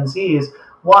chimpanzees,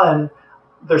 one,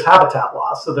 there's habitat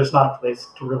loss, so there's not a place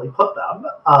to really put them,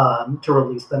 to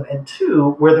release them. And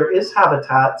two, where there is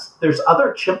habitats, there's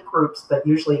other chimp groups that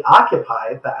usually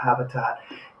occupy that habitat.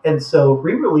 And so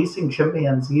re-releasing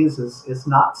chimpanzees is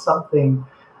not something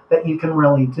that you can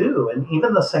really do. And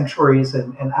even the sanctuaries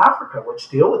in Africa, which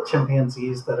deal with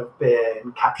chimpanzees that have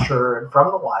been captured from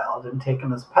the wild and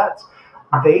taken as pets,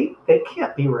 they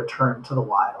can't be returned to the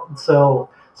wild.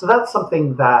 So that's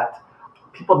something that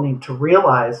people need to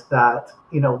realize, that,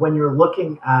 when you're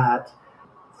looking at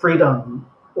freedom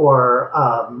or,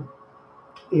 or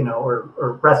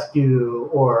rescue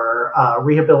or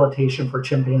rehabilitation for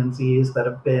chimpanzees that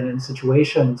have been in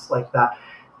situations like that,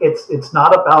 it's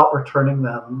not about returning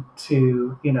them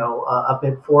to, a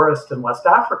big forest in West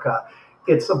Africa.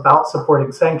 It's about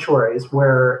supporting sanctuaries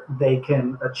where they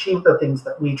can achieve the things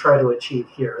that we try to achieve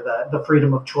here, the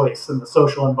freedom of choice and the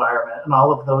social environment and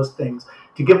all of those things,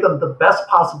 to give them the best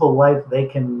possible life they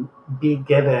can be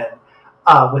given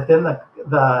within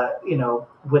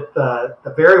with the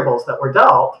variables that we're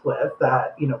dealt with.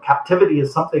 That, captivity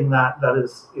is something that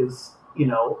is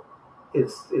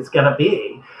going to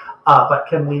be. but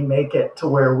can we make it to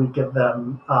where we give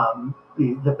them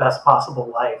the best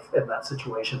possible life in that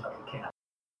situation that we can?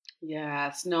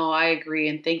 Yes, no, I agree,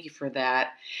 and thank you for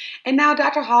that. And now,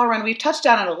 Dr. Halloran, we've touched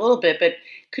on it a little bit, but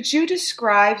could you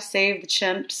describe Save the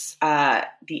Chimps,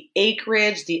 the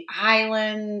acreage, the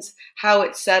islands, how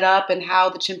it's set up, and how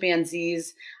the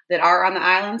chimpanzees that are on the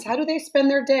islands, how do they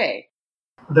spend their day?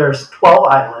 There's 12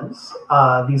 islands.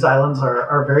 These islands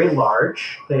are very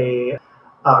large.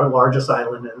 Our largest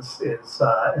island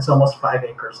is almost 5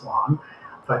 acres long,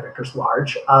 5 acres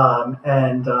large,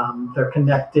 and they're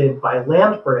connected by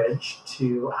land bridge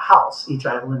to a house. Each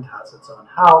island has its own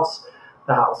house.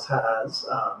 The house has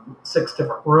 6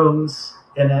 different rooms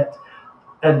in it,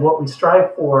 and what we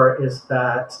strive for is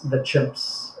that the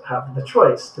chimps have the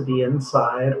choice to be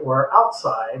inside or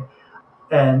outside,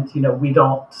 and we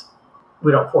don't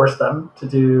force them to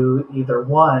do either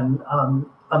one.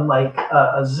 Unlike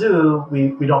a zoo,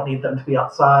 we don't need them to be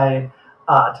outside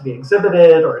to be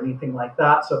exhibited or anything like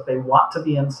that. So if they want to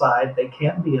be inside, they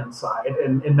can be inside.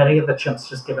 And many of the chimps,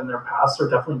 just given their past, are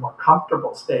definitely more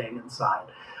comfortable staying inside.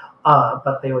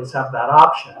 But they always have that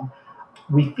option.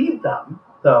 We feed them,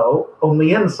 though,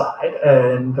 only inside.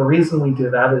 And the reason we do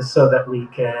that is so that we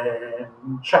can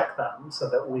check them, so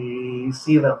that we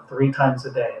see them 3 times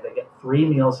a day. They get 3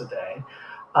 meals a day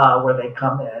where they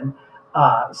come in.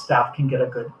 Staff can get a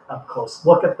good up close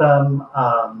look at them.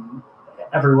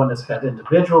 Everyone is fed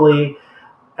individually,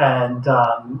 and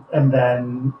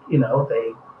then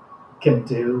they can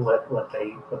do what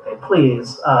they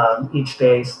please. Each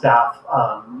day, staff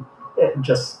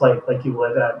just like you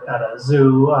would at a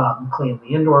zoo, clean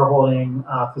the indoor holding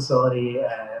facility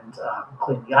and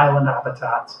clean the island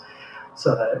habitats,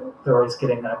 so that they're always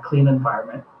getting a clean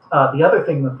environment. The other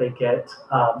thing that they get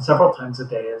several times a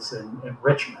day is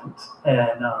enrichment.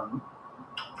 And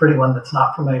for anyone that's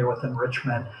not familiar with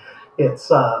enrichment,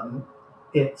 it's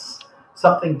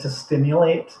something to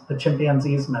stimulate the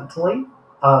chimpanzees mentally.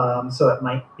 So it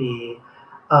might be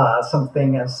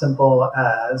something as simple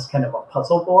as kind of a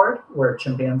puzzle board where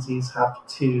chimpanzees have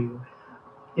to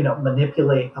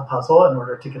manipulate a puzzle in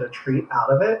order to get a treat out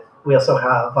of it. We also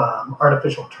have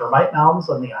artificial termite mounds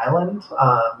on the island.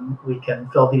 We can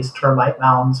fill these termite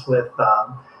mounds with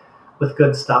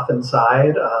good stuff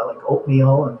inside, like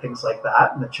oatmeal and things like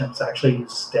that. And the chimps actually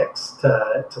use sticks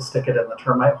to stick it in the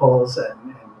termite holes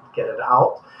and get it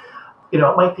out. It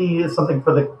might be something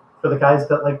for the guys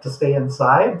that like to stay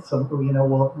inside. So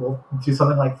we'll do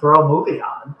something like throw a movie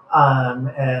on,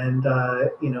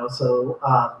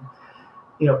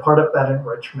 part of that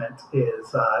enrichment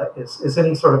is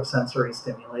any sort of sensory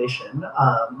stimulation.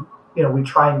 We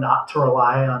try not to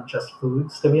rely on just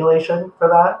food stimulation for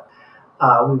that.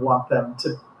 We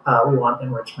want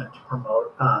enrichment to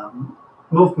promote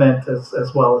movement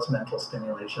as well as mental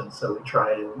stimulation. So we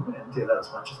try and do that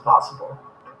as much as possible.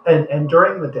 And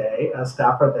during the day, as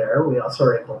staff are there, we also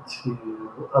are able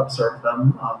to observe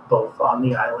them both on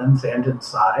the islands and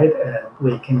inside, and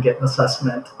we can get an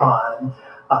assessment on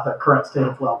the current state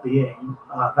of well-being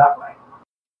that way.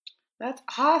 That's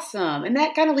awesome. And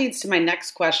that kind of leads to my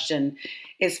next question.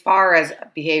 As far as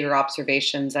behavior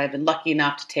observations, I've been lucky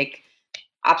enough to take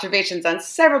observations on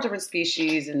several different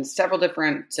species and several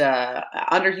different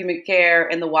under human care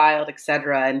in the wild,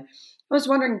 etc. And I was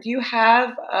wondering, do you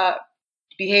have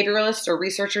behavioralists or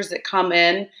researchers that come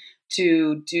in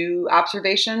to do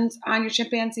observations on your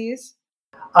chimpanzees?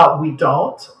 We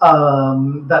don't.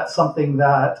 That's something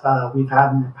that we've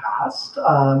had in the past,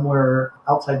 where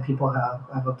outside people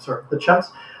have observed the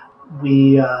chimps.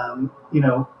 We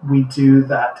do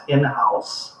that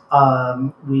in-house.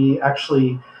 We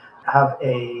actually have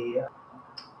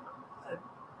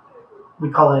we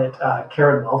call it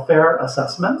care and welfare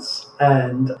assessments,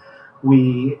 and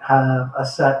we have a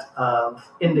set of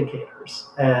indicators,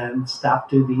 and staff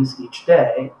do these each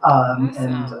day.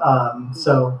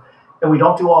 Awesome. And we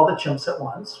don't do all the chimps at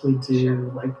once. We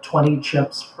do like 20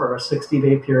 chimps for a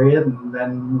 60-day period, and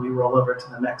then we roll over to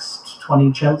the next 20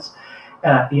 chimps.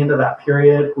 And at the end of that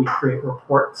period, we create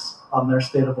reports on their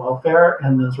state of welfare,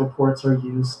 and those reports are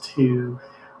used to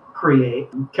create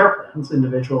care plans,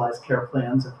 individualized care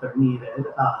plans if they're needed.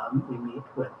 We meet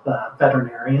with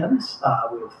veterinarians.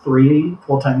 We have 3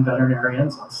 full-time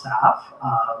veterinarians on staff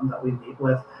that we meet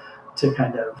with to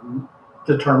kind of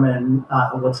determine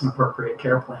what's an appropriate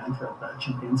care plan for the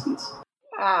chimpanzees.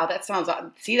 Wow, that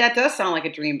does sound like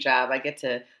a dream job. I get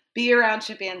to be around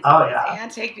chimpanzees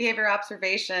and take behavior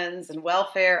observations and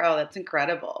welfare. Oh, that's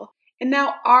incredible. And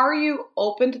now, are you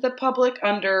open to the public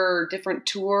under different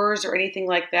tours or anything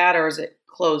like that, or is it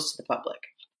closed to the public?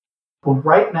 Well,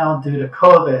 right now, due to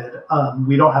COVID,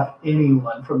 we don't have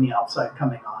anyone from the outside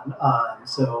coming on.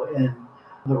 And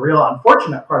the real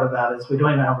unfortunate part of that is we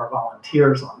don't even have our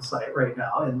volunteers on site right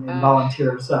now, and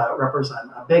volunteers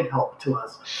represent a big help to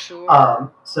us.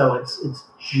 Sure. So it's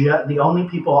the only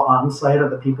people on site are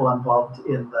the people involved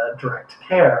in the direct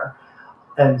care,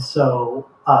 and so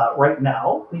right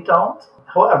now we don't.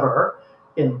 However,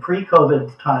 in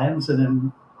pre-COVID times and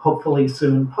in hopefully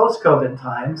soon post-COVID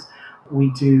times, we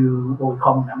do what we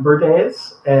call member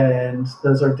days, and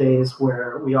those are days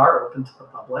where we are open to the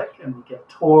public and we give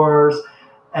tours,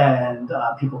 and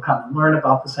people come and learn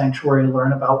about the sanctuary,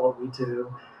 learn about what we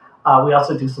do. We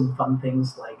also do some fun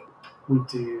things like we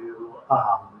do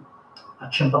a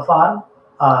chimpathon,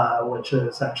 which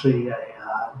is actually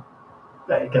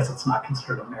I guess it's not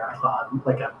considered a marathon,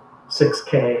 like a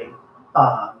 6K.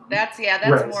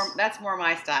 That's more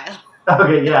my style.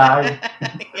 Okay, yeah.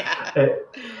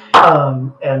 Yeah.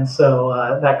 And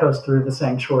so that goes through the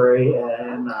sanctuary,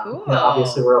 and Cool.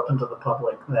 obviously we're open to the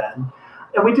public then.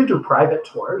 And we do private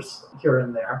tours here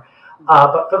and there.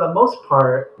 But for the most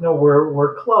part,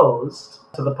 we're closed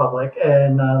to the public.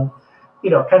 And,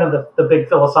 kind of the big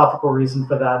philosophical reason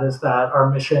for that is that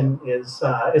our mission is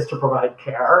to provide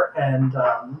care.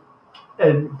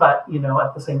 But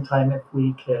at the same time, if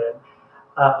we could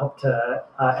hope to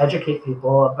educate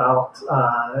people about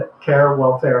care,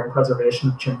 welfare, and preservation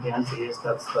of chimpanzees,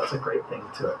 that's a great thing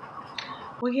to it.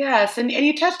 Well, yes, and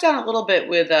you touched on a little bit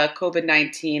with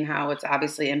COVID-19, how it's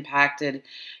obviously impacted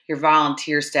your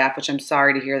volunteer staff, which I'm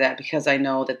sorry to hear that, because I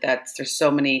know there's so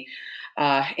many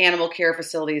animal care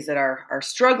facilities that are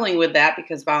struggling with that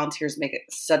because volunteers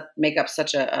make up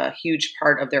such a huge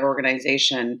part of their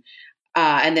organization.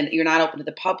 And then you're not open to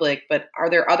the public, but are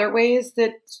there other ways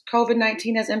that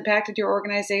COVID-19 has impacted your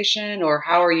organization, or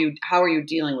how are you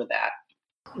dealing with that?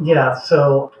 Yeah,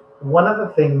 so one of the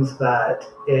things that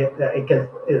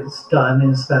is done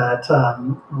is that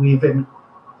we've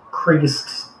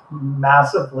increased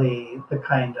massively the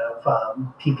kind of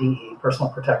PPE, personal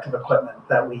protective equipment,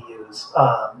 that we use.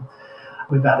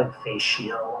 We've added face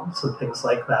shields and things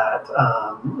like that.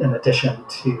 In addition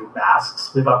to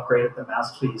masks, we've upgraded the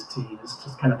masks we used to use,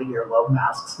 just kind of the earlobe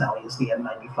masks. Now we use the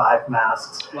N95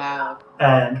 masks. Wow.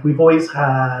 And we've always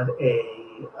had a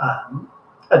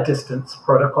distance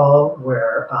protocol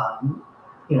where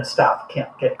staff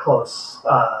can't get closer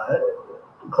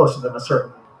than a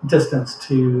certain distance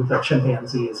to the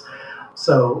chimpanzees.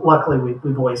 So luckily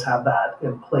we've always had that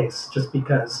in place, just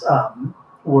because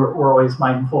we're always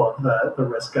mindful of the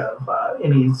risk of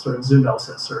any sort of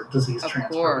zoonosis or disease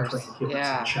transfer between humans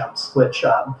and chimps, which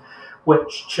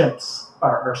chimps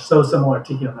are so similar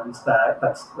to humans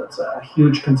that's a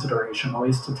huge consideration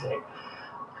always to take.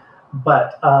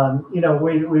 But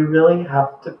we really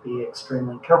have to be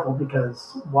extremely careful,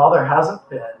 because while there hasn't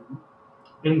been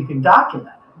anything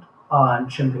documented on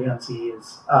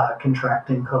chimpanzees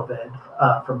contracting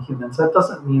COVID from humans, that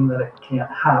doesn't mean that it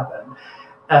can't happen.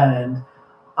 And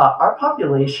our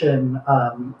population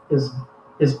is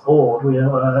old. We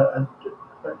have a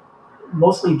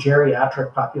mostly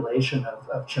geriatric population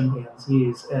of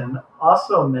chimpanzees, and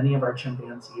also many of our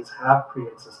chimpanzees have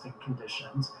pre-existing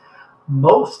conditions.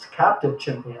 Most captive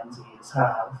chimpanzees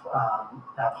have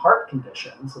heart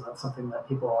conditions, and that's something that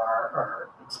people are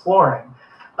exploring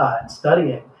and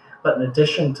studying. But in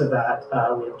addition to that,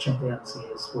 we have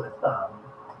chimpanzees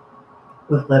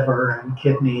with liver and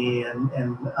kidney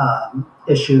and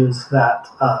issues that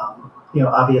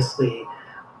obviously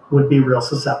would be real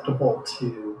susceptible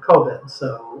to COVID.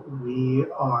 So we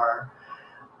are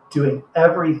doing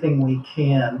everything we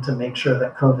can to make sure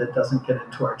that COVID doesn't get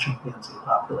into our chimpanzee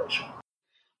population.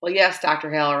 Well, yes,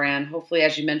 Dr. Halloran. Hopefully,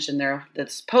 as you mentioned there,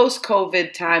 this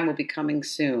post-COVID time will be coming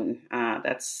soon.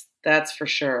 That's for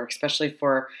sure, especially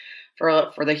for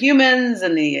the humans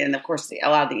and of course a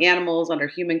lot of the animals under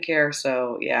human care.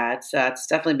 So yeah, it's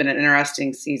definitely been an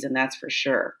interesting season, that's for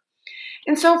sure.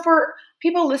 And so for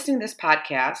people listening to this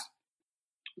podcast,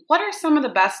 what are some of the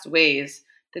best ways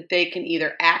that they can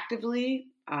either actively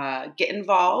get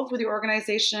involved with your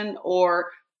organization,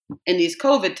 or in these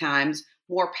COVID times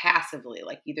more passively,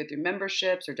 like either through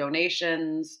memberships or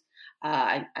donations?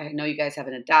 I know you guys have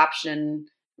an adoption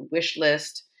wish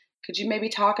list. Could you maybe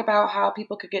talk about how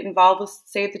people could get involved with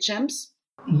Save the Chimps?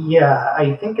 Yeah,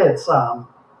 I think it's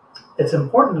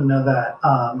important to know that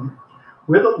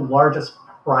we're the largest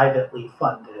privately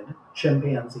funded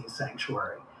chimpanzee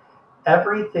sanctuary.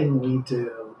 Everything we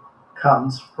do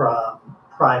comes from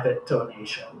private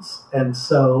donations, and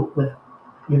so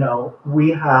we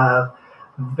have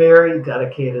very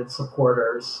dedicated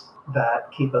supporters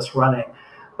that keep us running.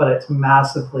 But it's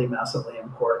massively, massively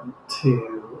important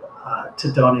to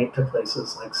to donate to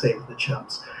places like Save the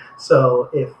Chimps. So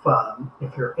if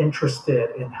you're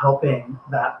interested in helping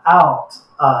that out,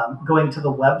 going to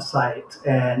the website,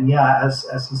 and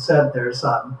as you said, there's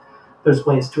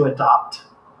ways to adopt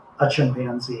a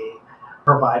chimpanzee,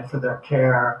 provide for their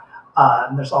care,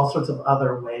 and there's all sorts of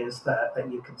other ways that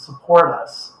you can support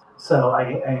us. So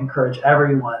I encourage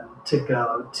everyone to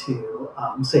go to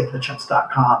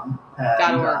SaveTheChimps.com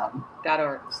and .org.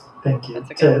 Thank you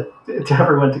to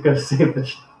everyone to go to Save the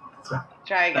Chimps.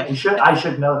 Try again. I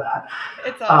should know that.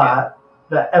 It's all good.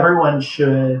 That everyone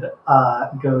should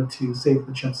go to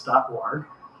SaveTheChimps.org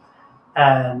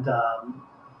and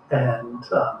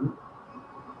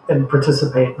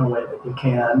participate in a way that you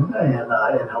can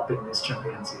in helping these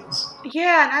chimpanzees.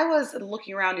 Yeah, and I was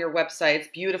looking around your website. It's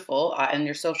beautiful, and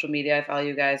your social media. I follow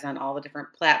you guys on all the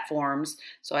different platforms.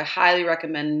 So I highly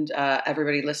recommend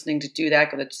everybody listening to do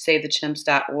that. Go to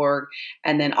SaveTheChimps.org,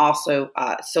 and then also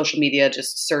social media.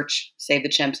 Just search Save the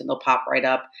Chimps, and they'll pop right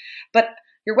up. But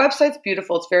your website's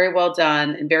beautiful. It's very well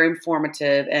done and very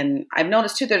informative. And I've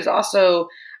noticed too, there's also,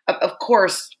 of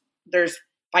course, there's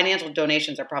financial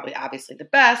donations are probably obviously the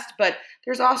best, but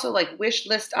there's also like wish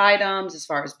list items as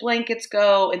far as blankets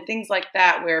go and things like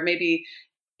that, where maybe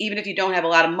even if you don't have a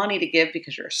lot of money to give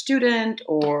because you're a student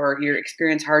or you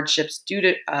experience hardships due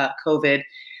to COVID,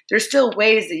 there's still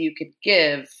ways that you could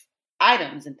give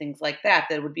items and things like that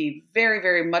would be very,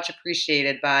 very much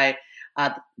appreciated by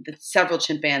the several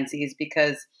chimpanzees,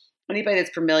 because anybody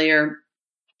that's familiar,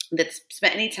 that's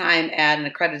spent any time at an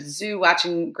accredited zoo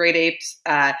watching great apes,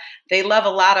 they love a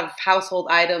lot of household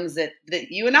items that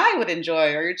you and I would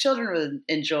enjoy or your children would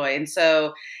enjoy. And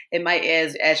so it might,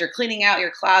 as you're cleaning out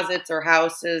your closets or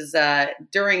houses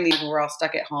during these when we're all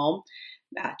stuck at home,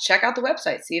 check out the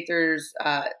website. See if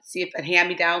a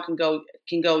hand-me-down can go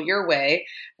your way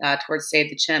towards Save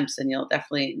the Chimps, and you'll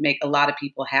definitely make a lot of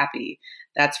people happy.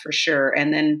 That's for sure.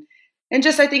 And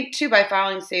just I think, too, by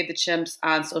following Save the Chimps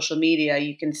on social media,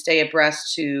 you can stay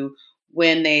abreast to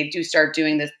when they do start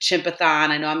doing this Chimpathon.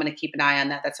 I know I'm going to keep an eye on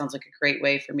that. That sounds like a great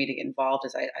way for me to get involved.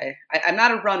 As I'm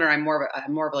not a runner. I'm more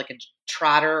of like a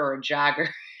trotter or a jogger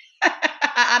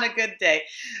on a good day.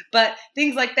 But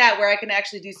things like that where I can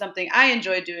actually do something I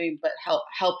enjoy doing, but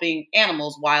helping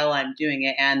animals while I'm doing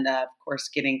it. And, of course,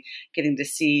 getting to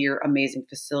see your amazing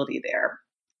facility there.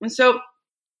 And so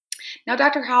now,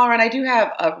 Dr. Halloran, I do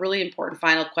have a really important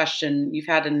final question. You've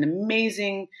had an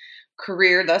amazing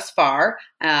career thus far,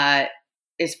 as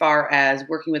far as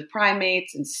working with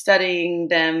primates and studying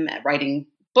them, writing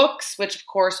books, which, of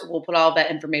course, we'll put all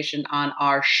that information on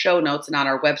our show notes and on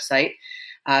our website,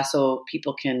 so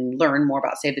people can learn more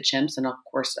about Save the Chimps and, of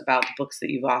course, about the books that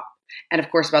you've authored, and,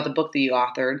 of course, about the book that you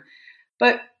authored.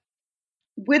 But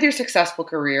with your successful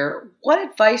career, what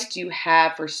advice do you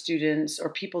have for students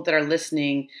or people that are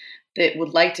listening that would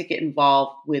like to get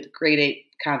involved with great ape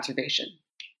conservation?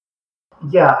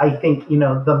 Yeah, I think,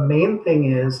 the main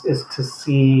thing is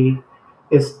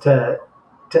to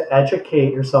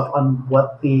educate yourself on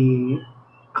what the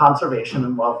conservation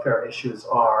and welfare issues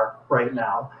are right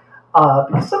now.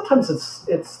 Because sometimes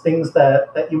it's things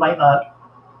that you might not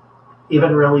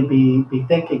even really be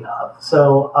thinking of.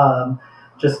 So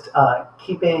just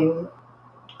keeping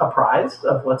apprised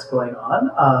of what's going on.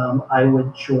 I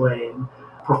would join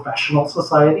professional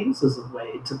societies is a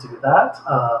way to do that.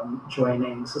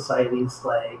 Joining societies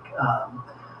like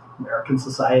American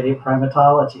Society of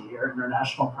Primatology or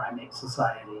International Primate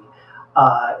Society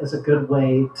is a good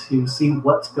way to see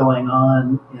what's going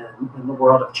on in the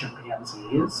world of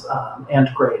chimpanzees and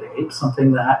great apes,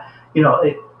 something that,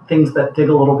 things that dig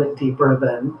a little bit deeper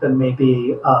than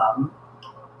maybe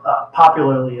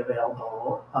popularly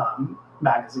available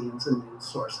magazines and news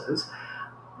sources,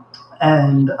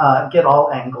 and get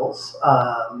all angles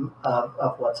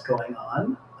of what's going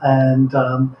on. And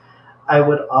I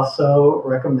would also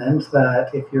recommend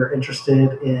that if you're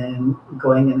interested in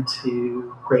going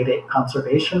into great ape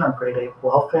conservation or great ape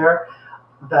welfare,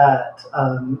 that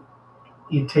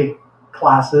you take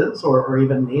classes or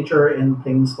even major in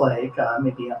things like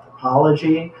maybe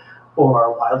anthropology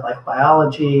or wildlife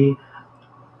biology,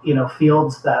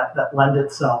 fields that lend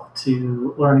itself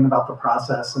to learning about the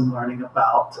process and learning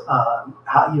about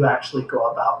how you actually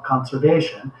go about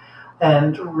conservation,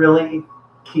 and really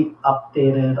keep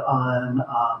updated on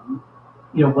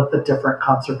what the different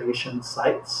conservation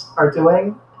sites are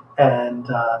doing, and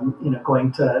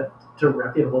going to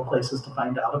reputable places to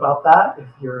find out about that. If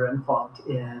you're involved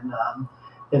in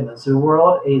the zoo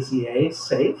world, AZA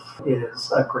SAFE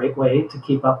is a great way to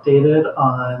keep updated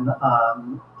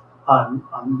on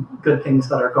good things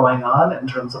that are going on in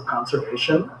terms of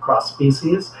conservation across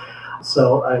species.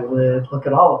 So I would look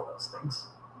at all of those things.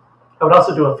 I would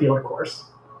also do a field course.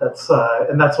 That's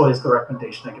always the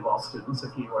recommendation I give all students.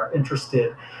 If you are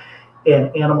interested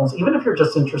in animals, even if you're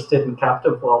just interested in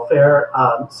captive welfare,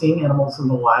 seeing animals in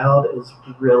the wild is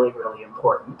really, really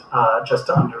important, just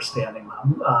to understanding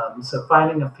them. So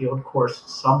finding a field course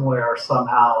somewhere,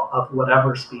 somehow, of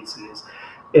whatever species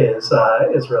is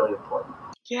really important.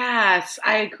 Yes,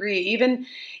 I agree.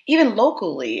 Even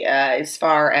locally, as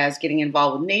far as getting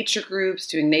involved with nature groups,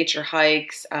 doing nature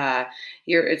hikes,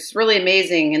 it's really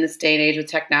amazing in this day and age with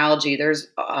technology.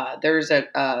 There's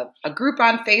a group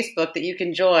on Facebook that you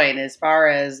can join as far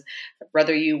as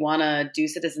whether you want to do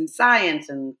citizen science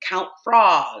and count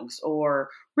frogs or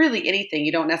really anything.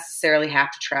 You don't necessarily have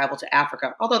to travel to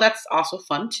Africa, although that's also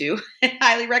fun too. I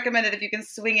highly recommend it if you can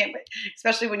swing it,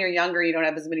 especially when you're younger, you don't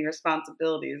have as many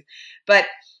responsibilities. But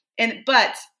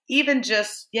even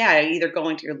just, either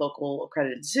going to your local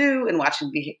accredited zoo and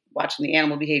watching the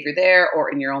animal behavior there,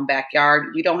 or in your own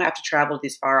backyard. You don't have to travel to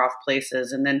these far off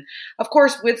places. And then, of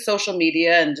course, with social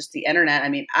media and just the internet, I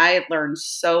mean, I learned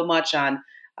so much on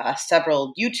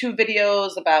several YouTube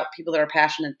videos about people that are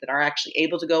passionate that are actually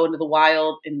able to go into the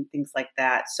wild and things like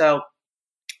that. So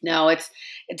no, it's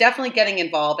definitely getting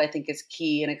involved, I think, is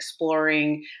key in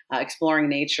exploring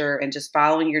nature and just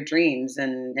following your dreams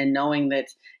and knowing that,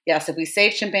 yes, if we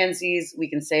save chimpanzees, we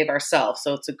can save ourselves.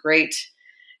 So it's a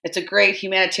great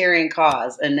humanitarian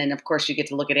cause. And then, of course, you get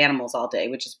to look at animals all day,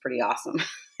 which is pretty awesome,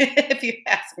 if you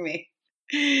ask me.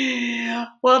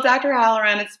 Well, Dr.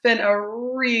 Halloran, it's been a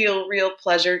real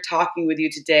pleasure talking with you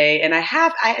today. And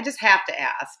I just have to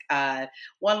ask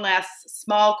one last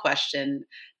small question.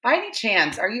 By any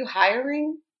chance, are you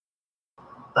hiring?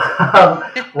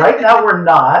 Right now, we're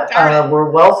not.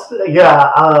 We're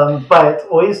but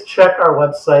always check our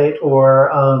website,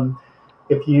 or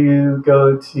if you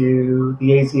go to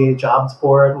the AZA Jobs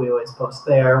Board, we always post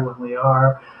there when we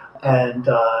are, and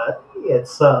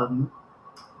it's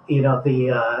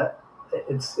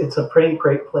it's a pretty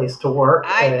great place to work.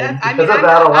 I'm not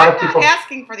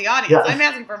asking for the audience. Yes. I'm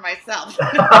asking for myself.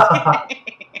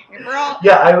 For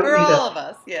all of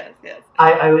us. Yes.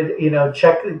 I would,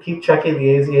 keep checking the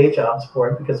AZA Jobs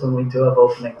Board, because when we do have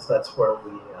openings, that's where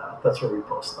we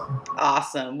post them.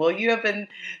 Awesome. Well, you have been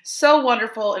so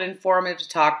wonderful and informative to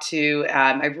talk to.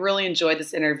 I've really enjoyed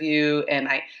this interview, and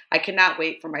I cannot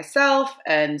wait for myself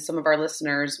and some of our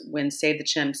listeners when Save the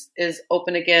Chimps is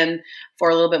open again for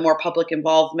a little bit more public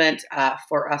involvement,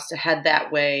 for us to head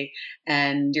that way.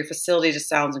 And your facility just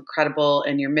sounds incredible,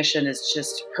 and your mission is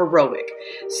just heroic.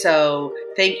 So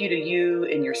thank you to you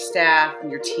and your staff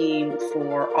and your team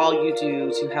for all you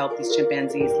do to help these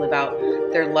chimpanzees live out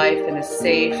their life in a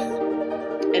safe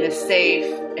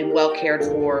and well cared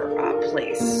for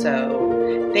place.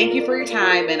 So thank you for your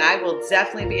time, and I will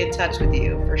definitely be in touch with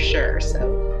you for sure.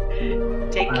 So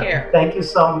take care. Thank you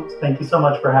so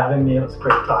much for having me. It was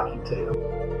great talking to you.